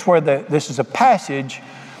 14 is where this is a passage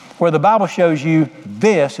where the Bible shows you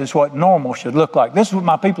this is what normal should look like. This is what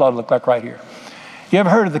my people ought to look like right here. You ever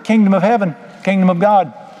heard of the kingdom of heaven, kingdom of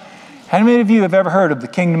God? How many of you have ever heard of the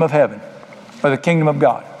kingdom of heaven or the kingdom of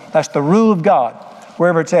God? That's the rule of God,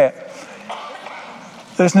 wherever it's at.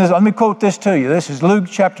 Listen, let me quote this to you. This is Luke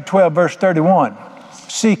chapter 12, verse 31.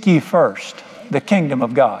 Seek ye first the kingdom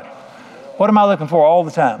of God. What am I looking for all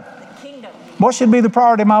the time? The kingdom. What should be the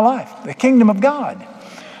priority of my life? The kingdom of God.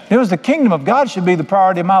 It was the kingdom of God should be the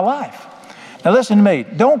priority of my life. Now listen to me.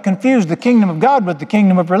 Don't confuse the kingdom of God with the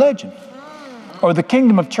kingdom of religion or the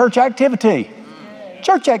kingdom of church activity.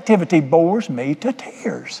 Church activity bores me to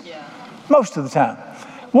tears most of the time.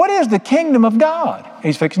 What is the kingdom of God?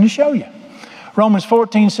 He's fixing to show you. Romans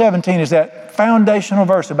 14:17 is that foundational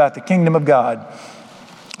verse about the kingdom of God.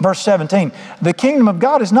 Verse 17, the kingdom of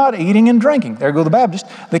God is not eating and drinking. There go the Baptist.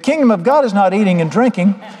 The kingdom of God is not eating and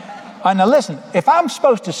drinking. Now listen, if I'm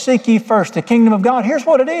supposed to seek ye first the kingdom of God, here's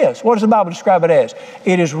what it is. What does the Bible describe it as?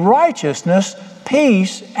 It is righteousness,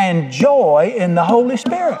 peace, and joy in the Holy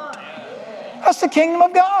Spirit. That's the kingdom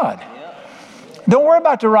of God. Don't worry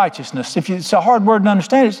about the righteousness. It's a hard word to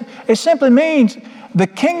understand. It simply means the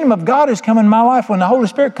kingdom of God is coming in my life when the Holy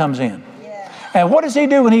Spirit comes in. And what does He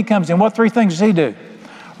do when He comes in? What three things does He do?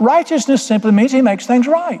 Righteousness simply means He makes things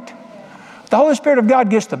right. The Holy Spirit of God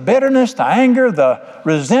gets the bitterness, the anger, the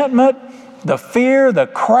resentment, the fear, the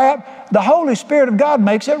crap. The Holy Spirit of God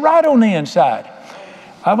makes it right on the inside.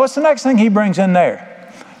 What's the next thing He brings in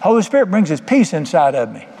there? Holy Spirit brings His peace inside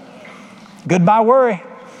of me. Goodbye worry.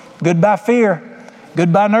 Goodbye fear.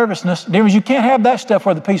 Goodbye nervousness. The difference, you can't have that stuff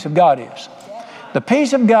where the peace of God is. The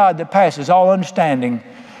peace of God that passes all understanding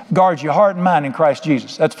guards your heart and mind in Christ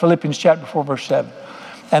Jesus. That's Philippians chapter 4, verse 7.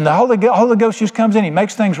 And the Holy Ghost just comes in. He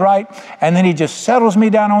makes things right. And then He just settles me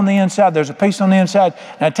down on the inside. There's a peace on the inside.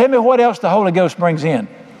 Now tell me what else the Holy Ghost brings in.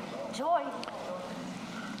 Joy.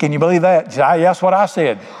 Can you believe that? That's what I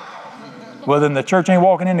said. Well, then the church ain't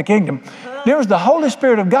walking in the kingdom. There's the Holy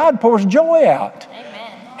Spirit of God pours joy out.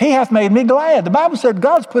 Amen. He hath made me glad. The Bible said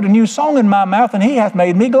God's put a new song in my mouth and He hath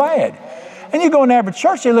made me glad. And you go in the average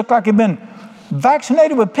church, they look like they've been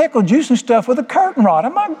vaccinated with pickle juice and stuff with a curtain rod. Oh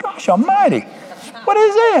my gosh almighty. What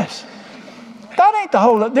is this? That ain't the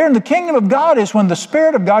whole. There in the kingdom of God is when the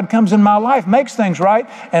Spirit of God comes in my life, makes things right,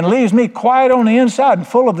 and leaves me quiet on the inside and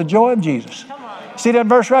full of the joy of Jesus. See that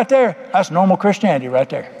verse right there? That's normal Christianity right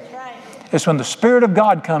there. Right. It's when the Spirit of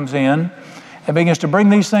God comes in and begins to bring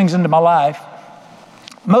these things into my life.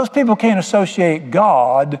 Most people can't associate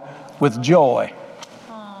God with joy.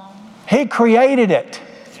 He created it.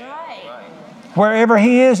 That's right. Wherever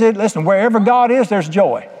He is, listen, wherever God is, there's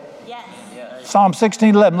joy. Yes. Psalm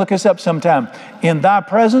 16:11, look this up sometime. In Thy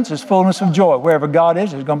presence is fullness of joy. Wherever God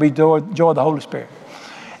is, there's going to be joy of the Holy Spirit.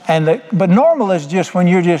 But normal is just when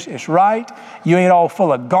it's right. You ain't all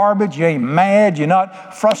full of garbage. You ain't mad. You're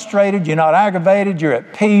not frustrated. You're not aggravated. You're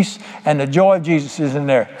at peace. And the joy of Jesus is in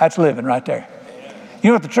there. That's living right there. You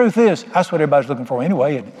know what the truth is? That's what everybody's looking for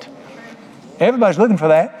anyway, isn't it? Everybody's looking for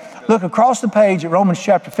that. Look across the page at Romans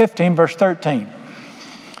chapter 15, verse 13.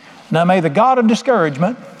 Now may the God of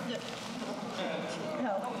discouragement,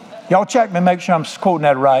 y'all check me, make sure I'm quoting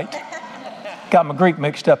that right. Got my Greek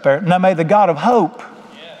mixed up there. Now may the God of hope,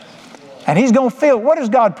 and He's going to fill, what does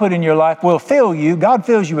God put in your life? Will fill you. God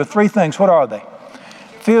fills you with three things. What are they?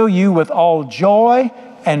 Fill you with all joy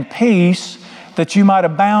and peace that you might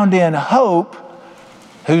abound in hope.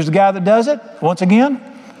 Who's the guy that does it? Once again,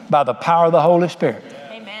 by the power of the Holy Spirit.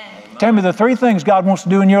 Amen. Tell me the three things God wants to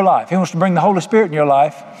do in your life. He wants to bring the Holy Spirit in your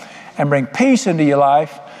life and bring peace into your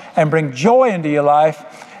life and bring joy into your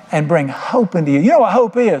life and bring hope into you. You know what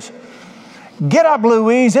hope is? Get up,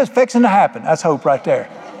 Louise. It's fixing to happen. That's hope right there.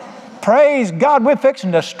 Praise God, we're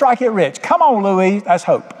fixing to strike it rich. Come on, Louise. That's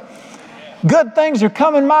hope. Good things are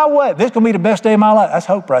coming my way. This is going to be the best day of my life. That's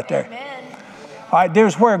hope right there. Amen. All right,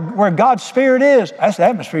 there's where God's Spirit is. That's the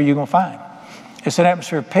atmosphere you're going to find. It's an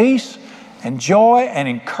atmosphere of peace and joy and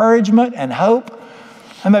encouragement and hope.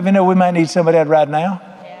 How many of you know we might need some of that right now?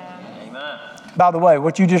 Yeah. By the way,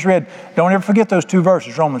 what you just read, don't ever forget those two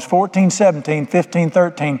verses, Romans 14:17,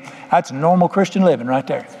 15:13. That's normal Christian living right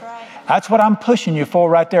there. That's right. That's what I'm pushing you for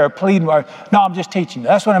right there. Pleading, no, I'm just teaching you.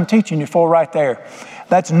 That's what I'm teaching you for right there.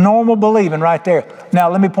 That's normal believing right there. Now,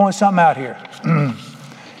 let me point something out here.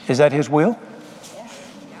 Is that His will?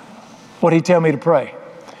 What did He tell me to pray?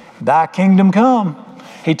 Thy kingdom come.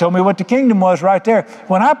 He told me what the kingdom was right there.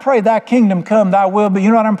 When I pray, Thy kingdom come, Thy will be, you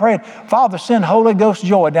know what I'm praying? Father, send Holy Ghost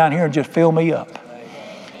joy down here and just fill me up.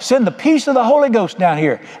 Send the peace of the Holy Ghost down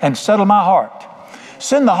here and settle my heart.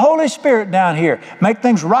 Send the Holy Spirit down here. Make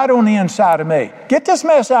things right on the inside of me. Get this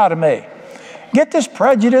mess out of me. Get this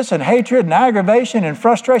prejudice and hatred and aggravation and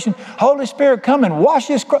frustration. Holy Spirit, come and wash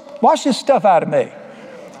this stuff out of me.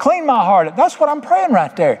 Clean my heart. That's what I'm praying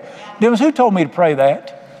right there. Dennis, who told me to pray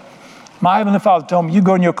that? My Heavenly Father told me, you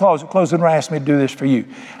go in your closet, close the door, and ask me to do this for you.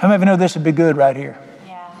 How many of you know this would be good right here?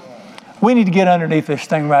 Yeah. We need to get underneath this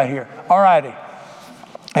thing right here. All righty.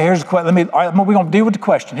 Here's the question. We're going to deal with the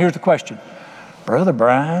question. Here's the question. Brother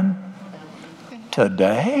Brian,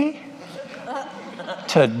 today,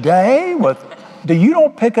 do you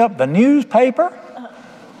don't pick up the newspaper?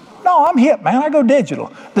 No, I'm hip, man. I go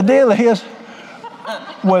digital. The deal is,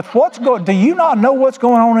 with do you not know what's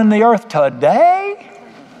going on in the earth today?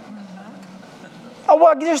 Oh,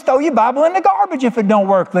 well, just throw your Bible in the garbage if it don't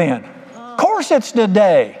work then. Of course it's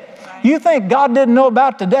today. You think God didn't know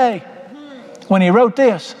about today when He wrote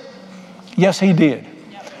this? Yes, He did.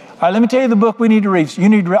 All right, let me tell you the book we need to read. You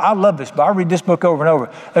need to I love this book. I read this book over and over.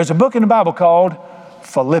 There's a book in the Bible called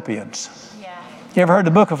Philippians. Yeah. You ever heard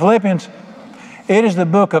the book of Philippians? It is the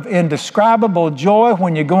book of indescribable joy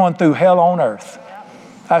when you're going through hell on earth.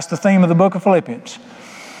 That's the theme of the book of Philippians.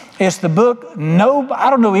 It's the book, I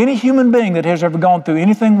don't know any human being that has ever gone through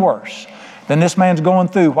anything worse than this man's going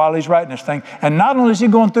through while he's writing this thing. And not only is he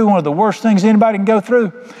going through one of the worst things anybody can go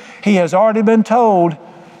through, he has already been told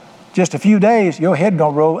just a few days, your head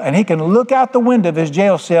gonna roll, and he can look out the window of his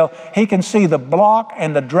jail cell. He can see the block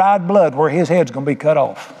and the dried blood where his head's gonna be cut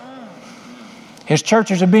off. His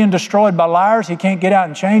churches are being destroyed by liars. He can't get out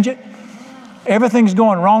and change it. Everything's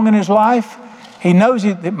going wrong in his life. He knows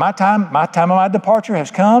that my time of my departure has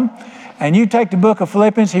come. And you take the book of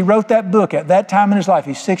Philippians, he wrote that book at that time in his life.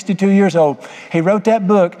 He's 62 years old. He wrote that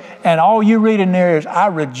book, and all you read in there is, I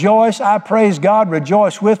rejoice, I praise God,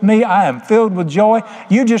 rejoice with me, I am filled with joy.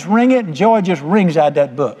 You just ring it, and joy just rings out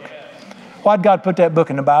that book. Why'd God put that book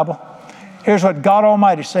in the Bible? Here's what God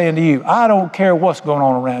Almighty is saying to you. I don't care what's going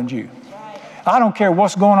on around you. I don't care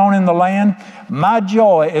what's going on in the land. My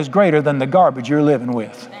joy is greater than the garbage you're living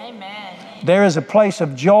with. There is a place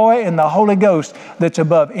of joy in the Holy Ghost that's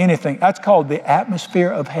above anything. That's called the atmosphere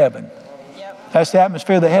of heaven. That's the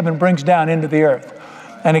atmosphere that heaven brings down into the earth.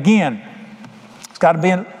 And again, it's got to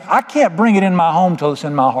be I can't bring it in my home till it's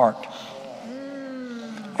in my heart.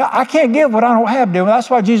 I can't give what I don't have, do. That's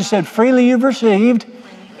why Jesus said, freely you've received,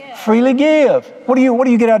 freely give. What do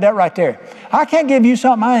you get out of that right there? I can't give you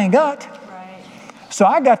something I ain't got. So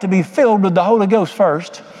I got to be filled with the Holy Ghost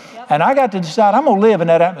first. And I got to decide I'm going to live in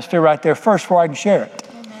that atmosphere right there first before I can share it.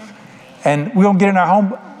 And we're going to get in our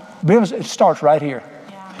home. It starts right here.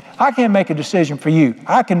 I can't make a decision for you.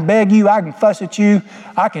 I can beg you. I can fuss at you.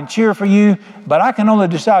 I can cheer for you. But I can only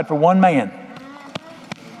decide for one man.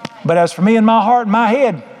 But as for me and my heart and my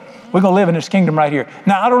head, we're going to live in this kingdom right here.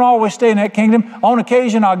 Now, I don't always stay in that kingdom. On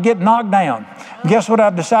occasion, I'll get knocked down. Guess what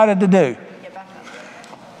I've decided to do?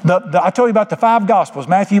 I told you about the 5 Gospels,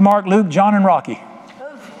 Matthew, Mark, Luke, John, and Rocky.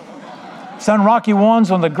 Son Rocky I's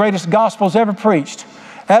one of the greatest gospels ever preached.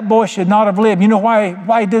 That boy should not have lived. You know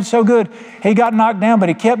why he did so good? He got knocked down, but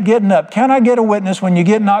he kept getting up. Can I get a witness? When you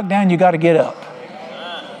get knocked down, you got to get up.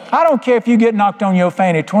 I don't care if you get knocked on your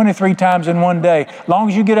fanny 23 times in one day. As long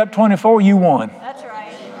as you get up 24, you won. That's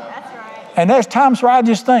right. That's right. And there's times where I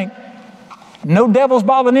just think, no devil's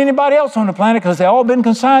bothering anybody else on the planet because they've all been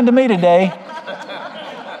consigned to me today.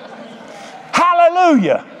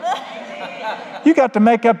 Hallelujah. You got to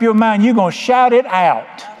make up your mind. You're going to shout it out.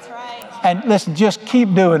 That's right. And listen, just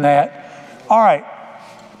keep doing that. All right.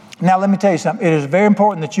 Now, let me tell you something. It is very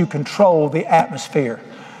important that you control the atmosphere.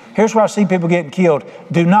 Here's where I see people getting killed.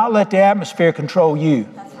 Do not let the atmosphere control you.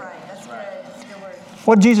 That's right. That's good. That's a good word.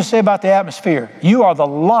 What did Jesus say about the atmosphere? You are the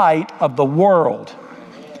light of the world.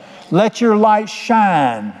 Let your light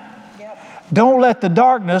shine. Don't let the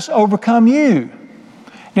darkness overcome you.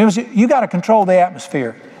 You got to control the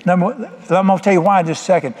atmosphere. Now, I'm going to tell you why in just a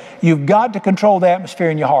second. You've got to control the atmosphere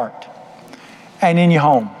in your heart and in your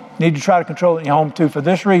home. You need to try to control it in your home too for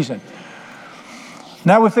this reason.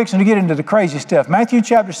 Now we're fixing to get into the crazy stuff. Matthew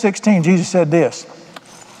chapter 16, Jesus said this.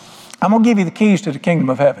 I'm going to give you the keys to the kingdom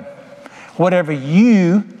of heaven. Whatever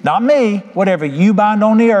you, not me, whatever you bind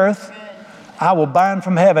on the earth, I will bind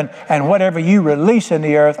from heaven. And whatever you release in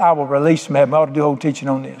the earth, I will release from heaven. I ought to do a whole teaching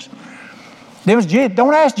on this.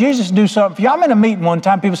 Don't ask Jesus to do something for you. I'm in a meeting one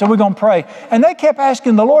time. People said, we're going to pray. And they kept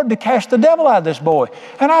asking the Lord to cast the devil out of this boy.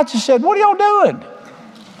 And I just said, what are y'all doing?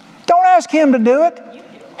 Don't ask him to do it.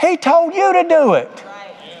 He told you to do it.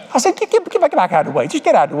 I said, get back out of the way. Just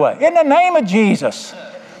get out of the way. In the name of Jesus.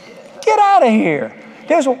 Get out of here.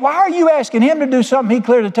 Why are you asking him to do something he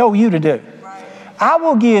clearly told you to do? I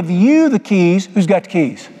will give you the keys. Who's got the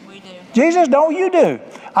keys? We do. Jesus, don't you do.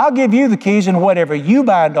 I'll give you the keys, and whatever you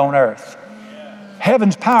bind on earth,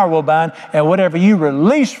 heaven's power will bind, and whatever you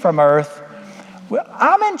release from earth,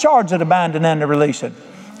 I'm in charge of the binding and the releasing,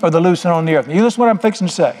 or the loosing on the earth. You listen to what I'm fixing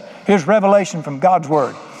to say. Here's revelation from God's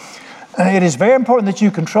Word. It is very important that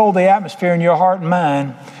you control the atmosphere in your heart and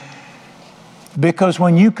mind, because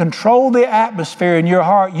when you control the atmosphere in your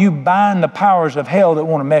heart, you bind the powers of hell that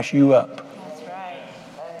want to mess you up. That's right.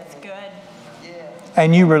 That's good.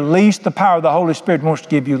 And you release the power of the Holy Spirit that wants to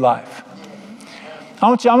give you life.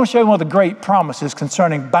 I'm going to show you one of the great promises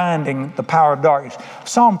concerning binding the power of darkness.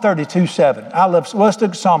 Psalm 32:7. Let's look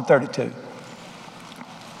at Psalm 32.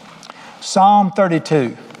 Psalm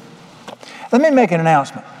 32. Let me make an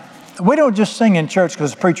announcement. We don't just sing in church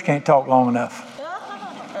because the preacher can't talk long enough.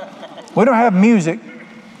 We don't have music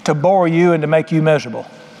to bore you and to make you miserable.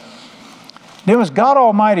 There was God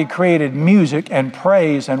Almighty created music and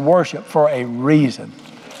praise and worship for a reason.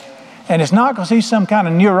 And it's not because He's some kind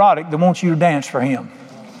of neurotic that wants you to dance for Him.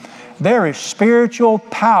 There is spiritual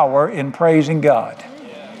power in praising God.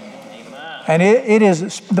 And it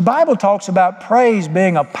is, the Bible talks about praise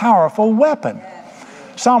being a powerful weapon.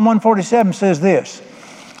 Psalm 147 says this,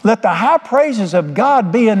 let the high praises of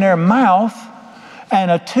God be in their mouth and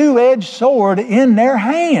a two-edged sword in their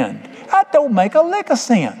hand. That don't make a lick of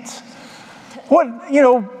sense.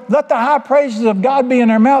 Let the high praises of God be in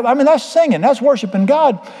their mouth. I mean, that's singing, that's worshiping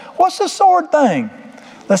God. What's the sword thing?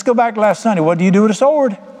 Let's go back to last Sunday. What do you do with a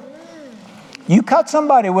sword? You cut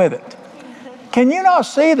somebody with it. Can you not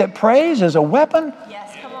see that praise is a weapon?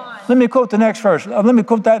 Yes, come on. Let me quote the next verse. Let me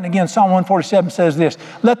quote that, and again, Psalm 147 says this,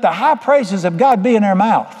 let the high praises of God be in their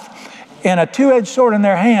mouth and a two-edged sword in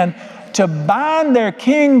their hand to bind their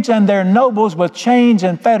kings and their nobles with chains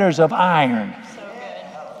and fetters of iron.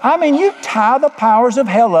 I mean, you tie the powers of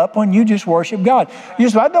hell up when you just worship God. You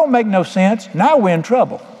say, that don't make no sense. Now we're in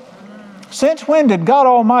trouble. Since when did God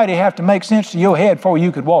Almighty have to make sense to your head before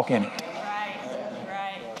you could walk in it?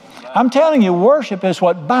 Right. I'm telling you, worship is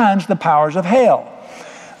what binds the powers of hell.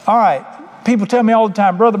 All right. People tell me all the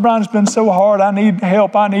time, Brother Brian, it's been so hard. I need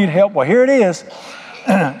help. Well, here it is.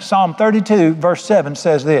 Psalm 32, verse 7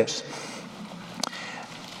 says this.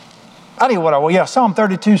 Psalm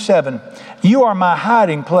 32, 7. You are my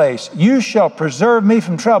hiding place. You shall preserve me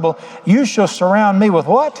from trouble. You shall surround me with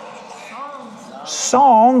what?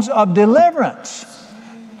 Songs of deliverance.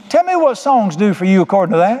 Tell me what songs do for you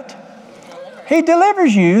according to that. He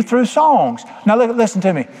delivers you through songs. Now listen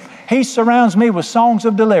to me. He surrounds me with songs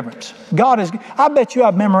of deliverance. I bet you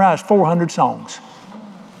I've memorized 400 songs.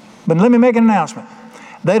 But let me make an announcement.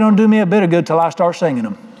 They don't do me a bit of good till I start singing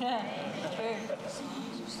them.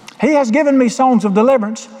 He has given me songs of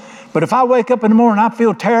deliverance. But if I wake up in the morning and I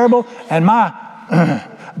feel terrible and my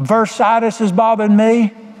bursitis is bothering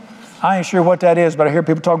me, I ain't sure what that is, but I hear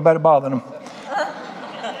people talk about it bothering them.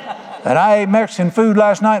 And I ate Mexican food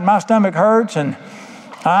last night and my stomach hurts and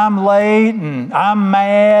I'm late and I'm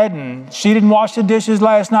mad and she didn't wash the dishes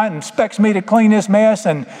last night and expects me to clean this mess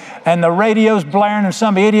and the radio's blaring and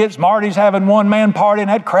some idiots, Marty's having one-man party and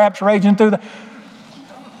that crap's raging through the...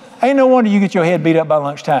 Ain't no wonder you get your head beat up by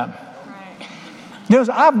lunchtime. Right.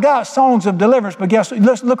 I've got songs of deliverance, but guess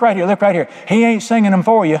what? Look right here. He ain't singing them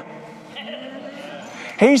for you.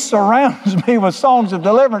 He surrounds me with songs of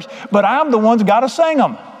deliverance, but I'm the one that's got to sing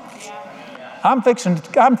them. I'm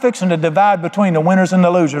fixing to divide between the winners and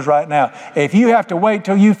the losers right now. If you have to wait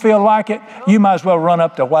till you feel like it, you might as well run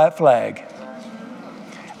up the white flag.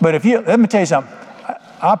 But let me tell you something.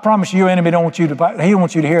 I promise you, your enemy don't want you to. He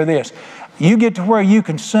wants you to hear this. You get to where you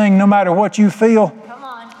can sing no matter what you feel.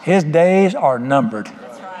 His days are numbered.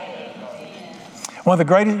 That's right. One of the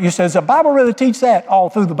greatest. You says the Bible really teaches that all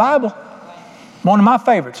through the Bible. One of my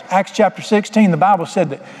favorites, Acts chapter 16. The Bible said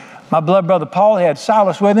that my blood brother Paul had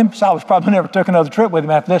Silas with him. Silas probably never took another trip with him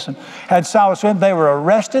after this one. Had Silas with him. They were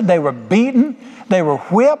arrested. They were beaten. They were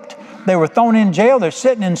whipped. They were thrown in jail. They're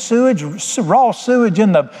sitting in sewage, raw sewage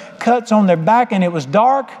in the cuts on their back, and it was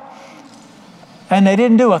dark. And they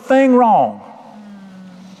didn't do a thing wrong.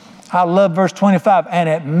 I love verse 25. And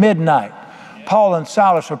at midnight, Paul and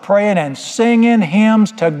Silas were praying and singing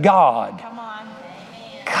hymns to God. Come on.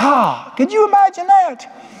 God, could you imagine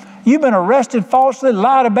that? You've been arrested falsely,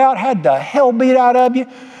 lied about, had the hell beat out of you,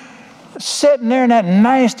 sitting there in that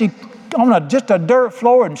nasty, on just a dirt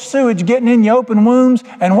floor and sewage getting in your open wounds.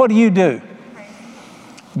 And what do?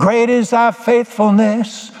 Great is thy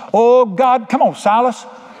faithfulness. Oh God, come on, Silas.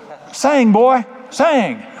 Sing, boy,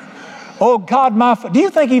 sing. Oh God, do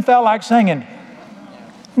you think he felt like singing?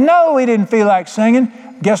 No, he didn't feel like singing.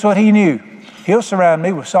 Guess what he knew? He'll surround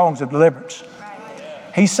me with songs of deliverance.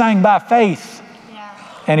 He sang by faith.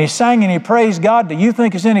 And he sang and he praised God. Do you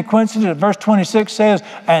think it's any coincidence that verse 26 says,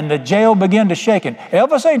 and the jail began to shake?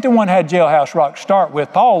 Elvis ain't the one who had jailhouse rock to start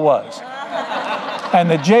with. Paul was. And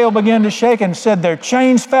the jail began to shake and said their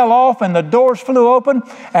chains fell off and the doors flew open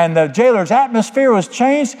and the jailer's atmosphere was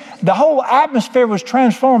changed. The whole atmosphere was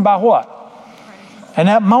transformed by what? In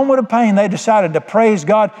that moment of pain, they decided to praise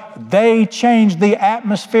God. They changed the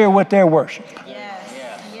atmosphere with their worship.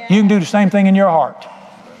 Yes. You can do the same thing in your heart.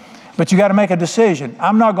 But you got to make a decision.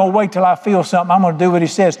 I'm not going to wait till I feel something. I'm going to do what he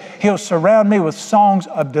says. He'll surround me with songs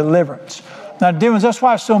of deliverance. Now, demons, that's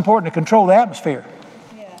why it's so important to control the atmosphere.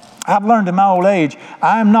 I've learned in my old age,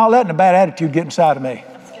 I'm not letting a bad attitude get inside of me.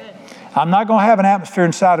 That's good. I'm not going to have an atmosphere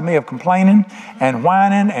inside of me of complaining and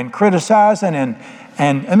whining and criticizing. And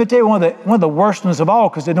let me tell you one of the worst ones of all,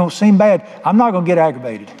 because they don't seem bad, I'm not going to get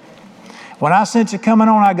aggravated. When I sense it coming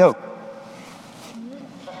on, I go.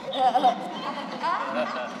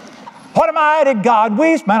 What am I at God?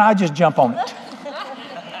 Man, I just jump on it.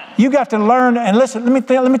 You got to learn, and listen, let me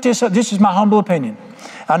tell you something. This is my humble opinion.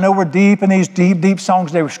 I know we're deep in these deep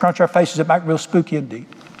songs. They would scrunch our faces up back real spooky and deep.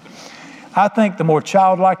 I think the more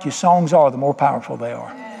childlike your songs are, the more powerful they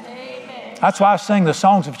are. That's why I sing the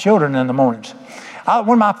songs of children in the mornings. One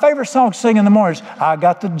of my favorite songs to sing in the mornings, I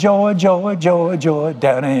got the joy, joy, joy, joy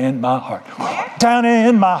down in my heart. Down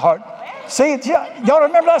in my heart. See, y'all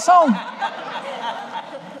remember that song?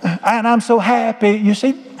 And I'm so happy. You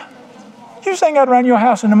see, you sing that around your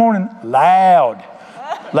house in the morning loud.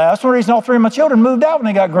 That's one reason all three of my children moved out when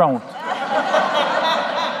they got grown.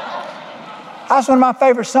 That's one of my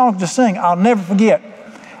favorite songs to sing. I'll never forget.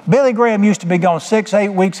 Billy Graham used to be gone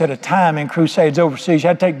 6-8 weeks at a time in crusades overseas. You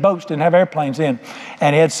had to take boats, didn't have airplanes in.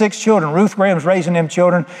 And he had 6 children. Ruth Graham's raising them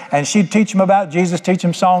children, and she'd teach them about Jesus, teach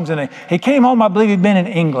them songs. And he came home, I believe he'd been in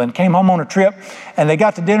England, came home on a trip, and they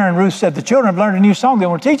got to dinner, and Ruth said, the children have learned a new song. They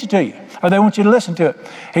want to teach it to you, or they want you to listen to it.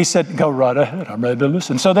 He said, go right ahead. I'm ready to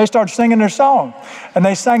listen. So they started singing their song, and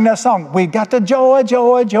they sang that song. We got the joy,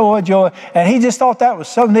 joy, joy, joy. And he just thought that was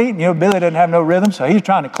so neat. And, Billy didn't have no rhythm, so he was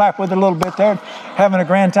trying to clap with it a little bit there, having a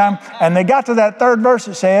grand time. And they got to that third verse.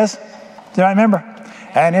 It says, do I remember?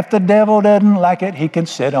 And if the devil doesn't like it, he can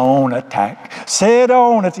sit on a tack. Sit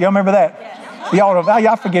on it. Y'all remember that? Y'all,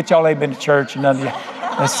 I forget y'all ain't been to church and none of you.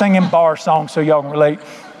 They're singing bar songs so y'all can relate.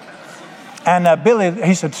 And Billy,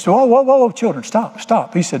 he said, whoa, children,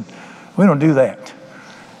 stop. He said, we don't do that.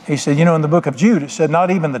 He said, in the book of Jude, it said,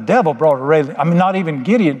 not even the devil brought a railing. Not even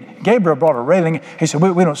Gabriel brought a railing. He said,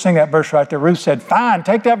 we don't sing that verse right there. Ruth said, fine,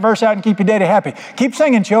 take that verse out and keep your daddy happy. Keep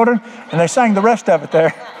singing, children. And they sang the rest of it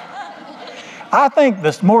there. I think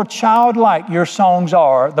the more childlike your songs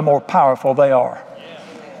are, the more powerful they are.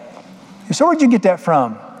 So where'd you get that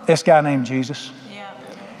from? This guy named Jesus,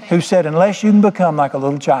 who said, unless you can become like a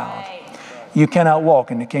little child, you cannot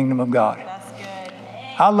walk in the kingdom of God.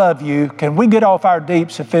 I love you. Can we get off our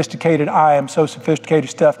deep, sophisticated, I am so sophisticated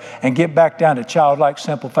stuff and get back down to childlike,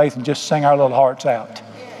 simple faith and just sing our little hearts out?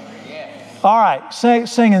 All right,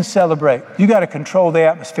 sing and celebrate. You got to control the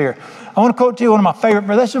atmosphere. I want to quote to you one of my favorite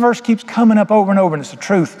verses. This verse keeps coming up over and over, and it's the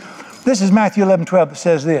truth. This is Matthew 11:12 that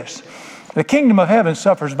says this. The kingdom of heaven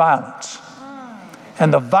suffers violence,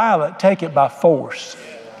 and the violent take it by force.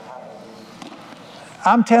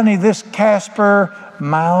 I'm telling you, this Casper,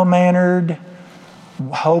 mild-mannered,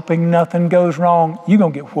 hoping nothing goes wrong, you're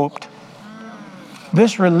going to get whooped.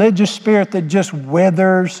 This religious spirit that just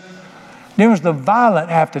withers, the violent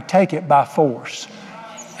have to take it by force.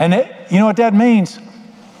 And you know what that means?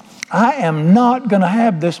 I am not going to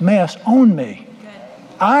have this mess on me.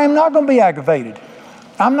 I am not going to be aggravated.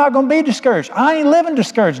 I'm not going to be discouraged. I ain't living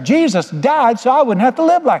discouraged. Jesus died so I wouldn't have to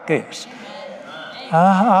live like this.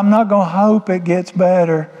 I'm not going to hope it gets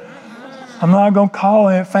better. I'm not going to call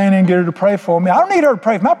Aunt Fanny and get her to pray for me. I don't need her to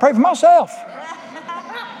pray for me. I pray for myself.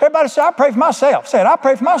 Everybody say, I pray for myself. Say it, I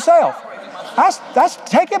pray for myself. That's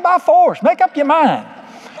take it by force. Make up your mind.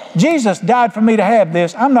 Jesus died for me to have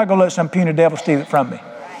this. I'm not going to let some puny devil steal it from me.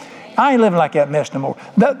 I ain't living like that mess no more.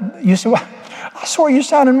 You see, I swear you're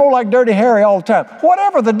sounding more like Dirty Harry all the time.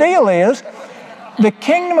 Whatever the deal is, the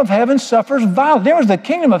kingdom of heaven suffers violence. The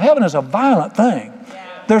kingdom of heaven is a violent thing.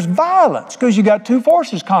 There's violence because you got two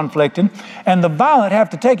forces conflicting, and the violent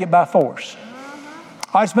have to take it by force.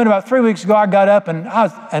 I spent about 3 weeks ago. I got up and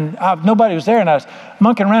nobody was there, and I was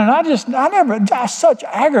monkeying around, and I such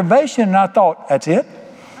aggravation, and I thought, that's it.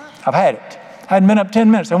 I've had it. I hadn't been up 10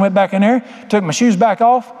 minutes. I went back in there, took my shoes back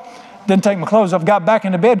off, didn't take my clothes off, got back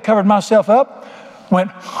into bed, covered myself up, went,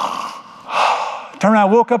 turned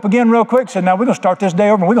around, woke up again real quick, said, now we're going to start this day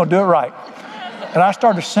over, and we're going to do it right. And I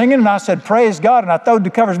started singing, and I said, praise God, and I throwed the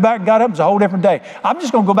covers back and got up. It was a whole different day. I'm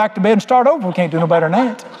just going to go back to bed and start over. We can't do no better than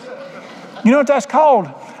that. You know what that's called?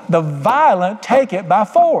 The violent take it by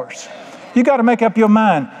force. You got to make up your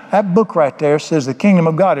mind. That book right there says the kingdom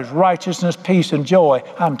of God is righteousness, peace, and joy.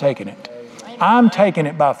 I'm taking it. I'm taking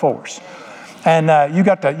it by force. And you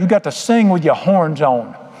got to sing with your horns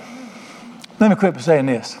on. Let me quit by saying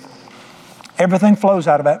this. Everything flows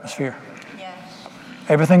out of atmosphere.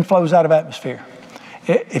 Everything flows out of atmosphere.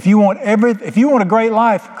 If you want a great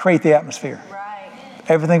life, create the atmosphere. Right.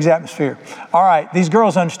 Everything's atmosphere. All right, these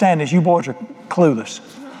girls understand this. You boys are clueless.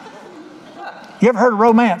 You ever heard of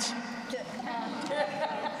romance?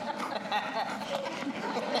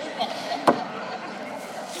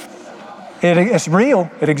 It's real.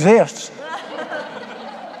 It exists.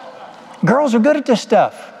 Girls are good at this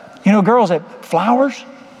stuff. Girls at flowers.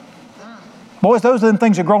 Boys, those are the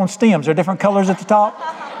things that grow in stems. They're different colors at the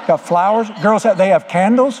top. Got flowers. Girls, they have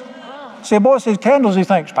candles. See, a boy sees candles, he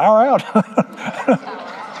thinks, power out.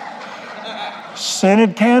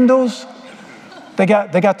 Scented candles. They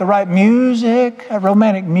got the right music,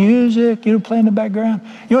 romantic music, playing in the background.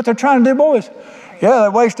 You know what they're trying to do, boys? Yeah,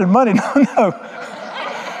 they're wasting money. No.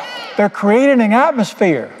 They're creating an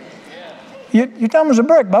atmosphere. Your dumb as a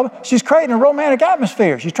brick, Bubba. She's creating a romantic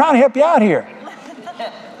atmosphere. She's trying to help you out here.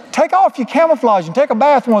 Take off your camouflage and take a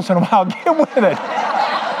bath once in a while. Get with it.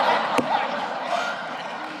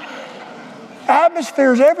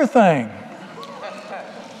 Atmosphere is everything.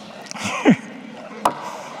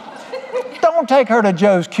 Don't take her to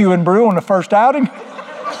Joe's Q and Brew on the first outing.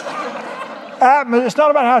 It's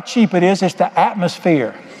not about how cheap it is, it's the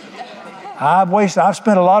atmosphere. I've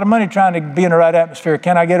spent a lot of money trying to be in the right atmosphere.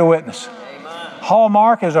 Can I get a witness?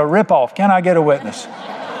 Hallmark is a ripoff. Can I get a witness?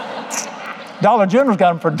 Dollar General's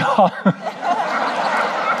got them for $1.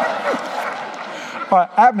 All right,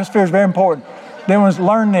 atmosphere is very important. Then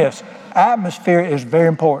learn this. Atmosphere is very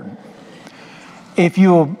important. If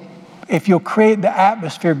you'll create the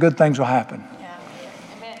atmosphere, good things will happen.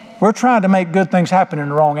 We're trying to make good things happen in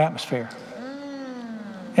the wrong atmosphere.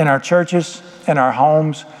 In our churches, in our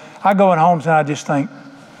homes. I go in homes and I just think,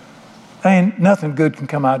 ain't nothing good can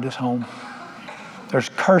come out of this home. There's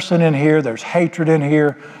cursing in here. There's hatred in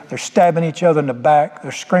here. They're stabbing each other in the back.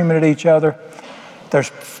 They're screaming at each other.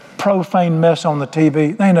 There's profane mess on the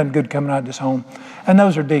TV. There ain't nothing good coming out of this home. And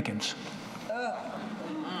those are deacons.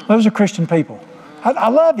 Those are Christian people. I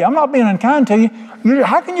love you. I'm not being unkind to you.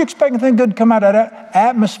 How can you expect anything good to come out of that?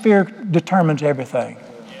 Atmosphere determines everything.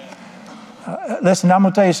 Listen, I'm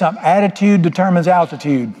going to tell you something. Attitude determines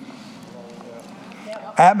altitude.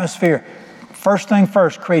 Atmosphere. First thing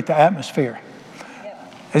first, create the atmosphere.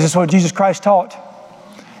 Is this what Jesus Christ taught?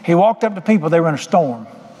 He walked up to people. They were in a storm.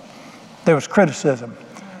 There was criticism.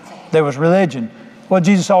 There was religion. Well,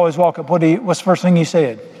 Jesus always walked up. What's the first thing he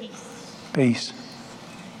said? Peace.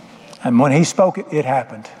 And when he spoke it, it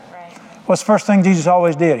happened. Right. What's the first thing Jesus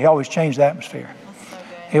always did? He always changed the atmosphere. So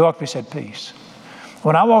he walked up and said, peace.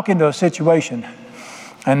 When I walk into a situation,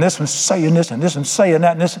 and this one's saying this, and this one's saying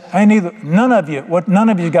that, and this, none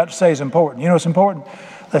of you got to say is important. You know what's important?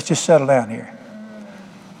 Let's just settle down here.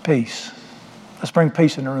 Peace. Let's bring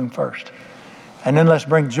peace in the room first. And then let's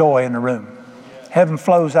bring joy in the room. Heaven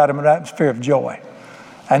flows out of an atmosphere of joy.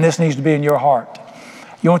 And this needs to be in your heart.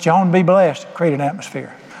 You want your home to be blessed? Create an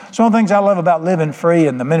atmosphere. So one of the things I love about Living Free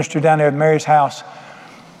and the ministry down there at Mary's house,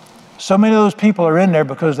 so many of those people are in there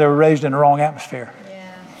because they were raised in the wrong atmosphere.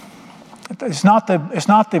 Yeah. It's not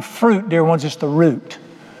the fruit, dear ones, it's the root.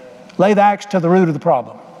 Lay the axe to the root of the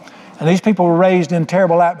problem. And these people were raised in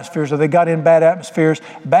terrible atmospheres, or they got in bad atmospheres.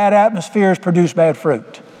 Bad atmospheres produce bad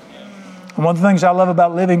fruit. And one of the things I love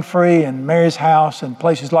about Living Free and Mary's house and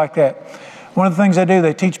places like that, one of the things they do,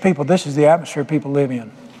 they teach people this is the atmosphere people live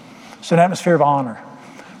in. It's an atmosphere of honor,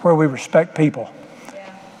 where we respect people.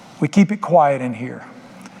 Yeah. We keep it quiet in here.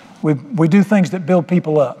 We do things that build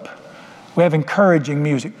people up. We have encouraging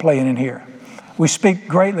music playing in here. We speak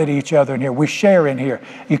greatly to each other in here. We share in here.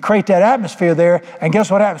 You create that atmosphere there, and guess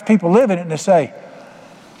what happens? People live in it and they say,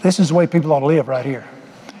 this is the way people ought to live right here.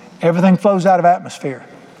 Everything flows out of atmosphere.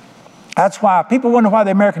 That's why people wonder why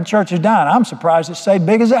the American church is dying. I'm surprised it's stayed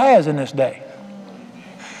big as it has in this day.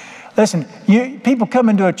 Listen, people come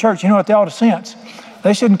into a church, you know what they ought to sense?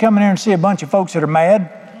 They shouldn't come in here and see a bunch of folks that are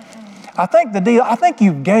mad. I think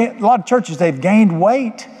a lot of churches, they've gained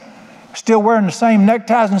weight, still wearing the same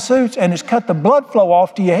neckties and suits, and it's cut the blood flow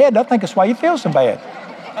off to your head. I think that's why you feel so bad.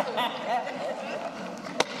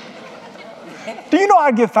 Do you know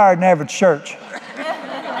I'd get fired in an average church?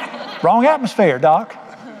 Wrong atmosphere, Doc.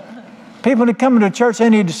 People that come into a church, they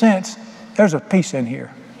need to sense there's a peace in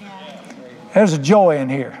here. There's a joy in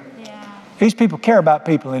here. These people care about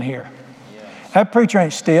people in here. That preacher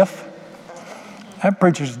ain't stiff. That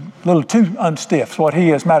preacher's a little too unstiff, is what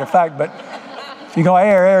he is, matter of fact. But if you're going to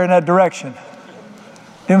err in that direction.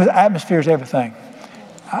 Then the atmosphere is everything.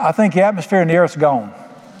 I think the atmosphere in the earth's gone.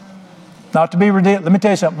 Not to be ridiculous. Let me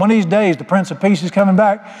tell you something. One of these days, the Prince of Peace is coming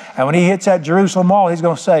back. And when he hits that Jerusalem wall, he's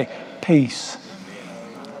going to say, peace.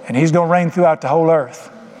 And he's going to reign throughout the whole earth.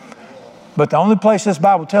 But the only place this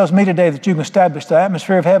Bible tells me today that you can establish the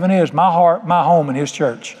atmosphere of heaven is my heart, my home, and his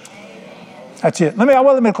church. That's it. Let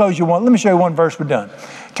me close you one. Let me show you one verse we're done.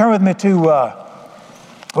 Turn with me to,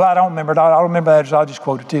 I don't remember it. I don't remember that, so I'll just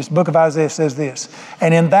quote it to you. The book of Isaiah says this,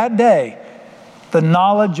 and in that day, the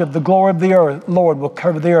knowledge of the glory of the Lord will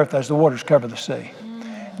cover the earth as the waters cover the sea.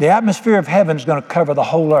 The atmosphere of heaven is going to cover the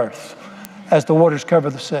whole earth as the waters cover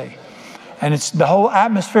the sea. And it's the whole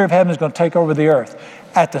atmosphere of heaven is going to take over the earth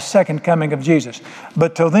at the second coming of Jesus.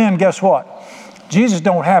 But till then, guess what? Jesus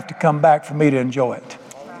don't have to come back for me to enjoy it.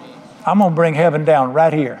 I'm going to bring heaven down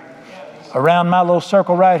right here, around my little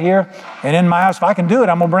circle right here, and in my house. If I can do it,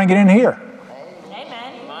 I'm going to bring it in here.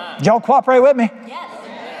 Amen. Did y'all cooperate with me?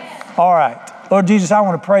 Yes. All right. Lord Jesus, I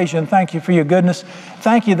want to praise you and thank you for your goodness.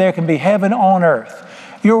 Thank you there can be heaven on earth.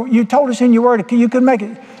 You told us in your word you could make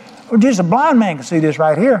it. Lord Jesus, a blind man can see this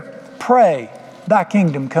right here. Pray, thy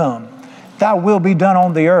kingdom come. Thy will be done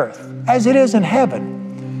on the earth as it is in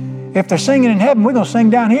heaven. If they're singing in heaven, we're going to sing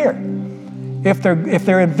down here. If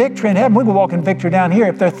they're in victory in heaven, we're going to walk in victory down here.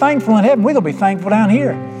 If they're thankful in heaven, we're going to be thankful down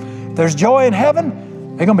here. If there's joy in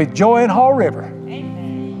heaven, there's going to be joy in Hall River.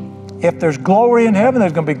 Amen. If there's glory in heaven,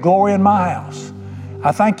 there's going to be glory in my house.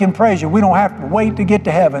 I thank you and praise you. We don't have to wait to get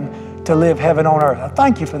to heaven to live heaven on earth. I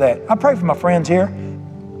thank you for that. I pray for my friends here.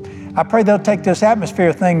 I pray they'll take this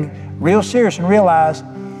atmosphere thing real serious and realize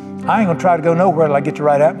I ain't going to try to go nowhere till I get the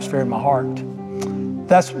right atmosphere in my heart.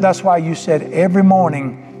 That's why you said every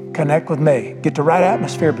morning, connect with me. Get the right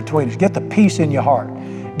atmosphere between us. Get the peace in your heart.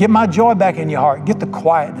 Get my joy back in your heart. Get the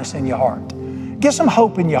quietness in your heart. Get some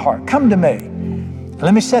hope in your heart. Come to me. And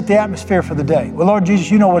let me set the atmosphere for the day. Well, Lord Jesus,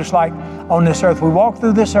 you know what it's like on this earth. We walk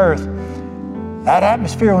through this earth. That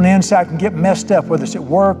atmosphere on the inside can get messed up, whether it's at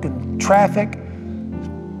work and traffic,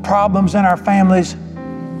 problems in our families.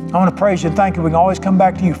 I want to praise you and thank you. We can always come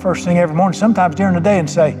back to you first thing every morning, sometimes during the day, and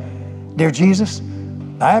say, Dear Jesus,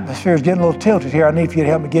 the atmosphere is getting a little tilted here. I need for you to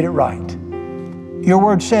help me get it right. Your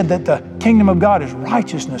word said that the kingdom of God is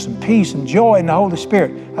righteousness and peace and joy in the Holy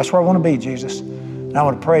Spirit. That's where I want to be, Jesus. And I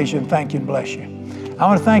want to praise you and thank you and bless you. I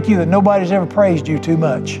want to thank you that nobody's ever praised you too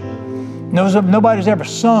much. Nobody's ever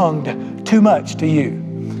sung too much to you.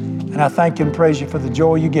 And I thank you and praise you for the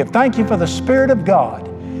joy you give. Thank you for the Spirit of God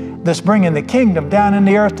that's bringing the kingdom down in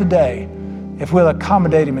the earth today. If we'll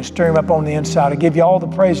accommodate him and stir him up on the inside, I give you all the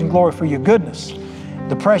praise and glory for your goodness. In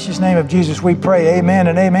the precious name of Jesus we pray, amen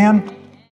and amen.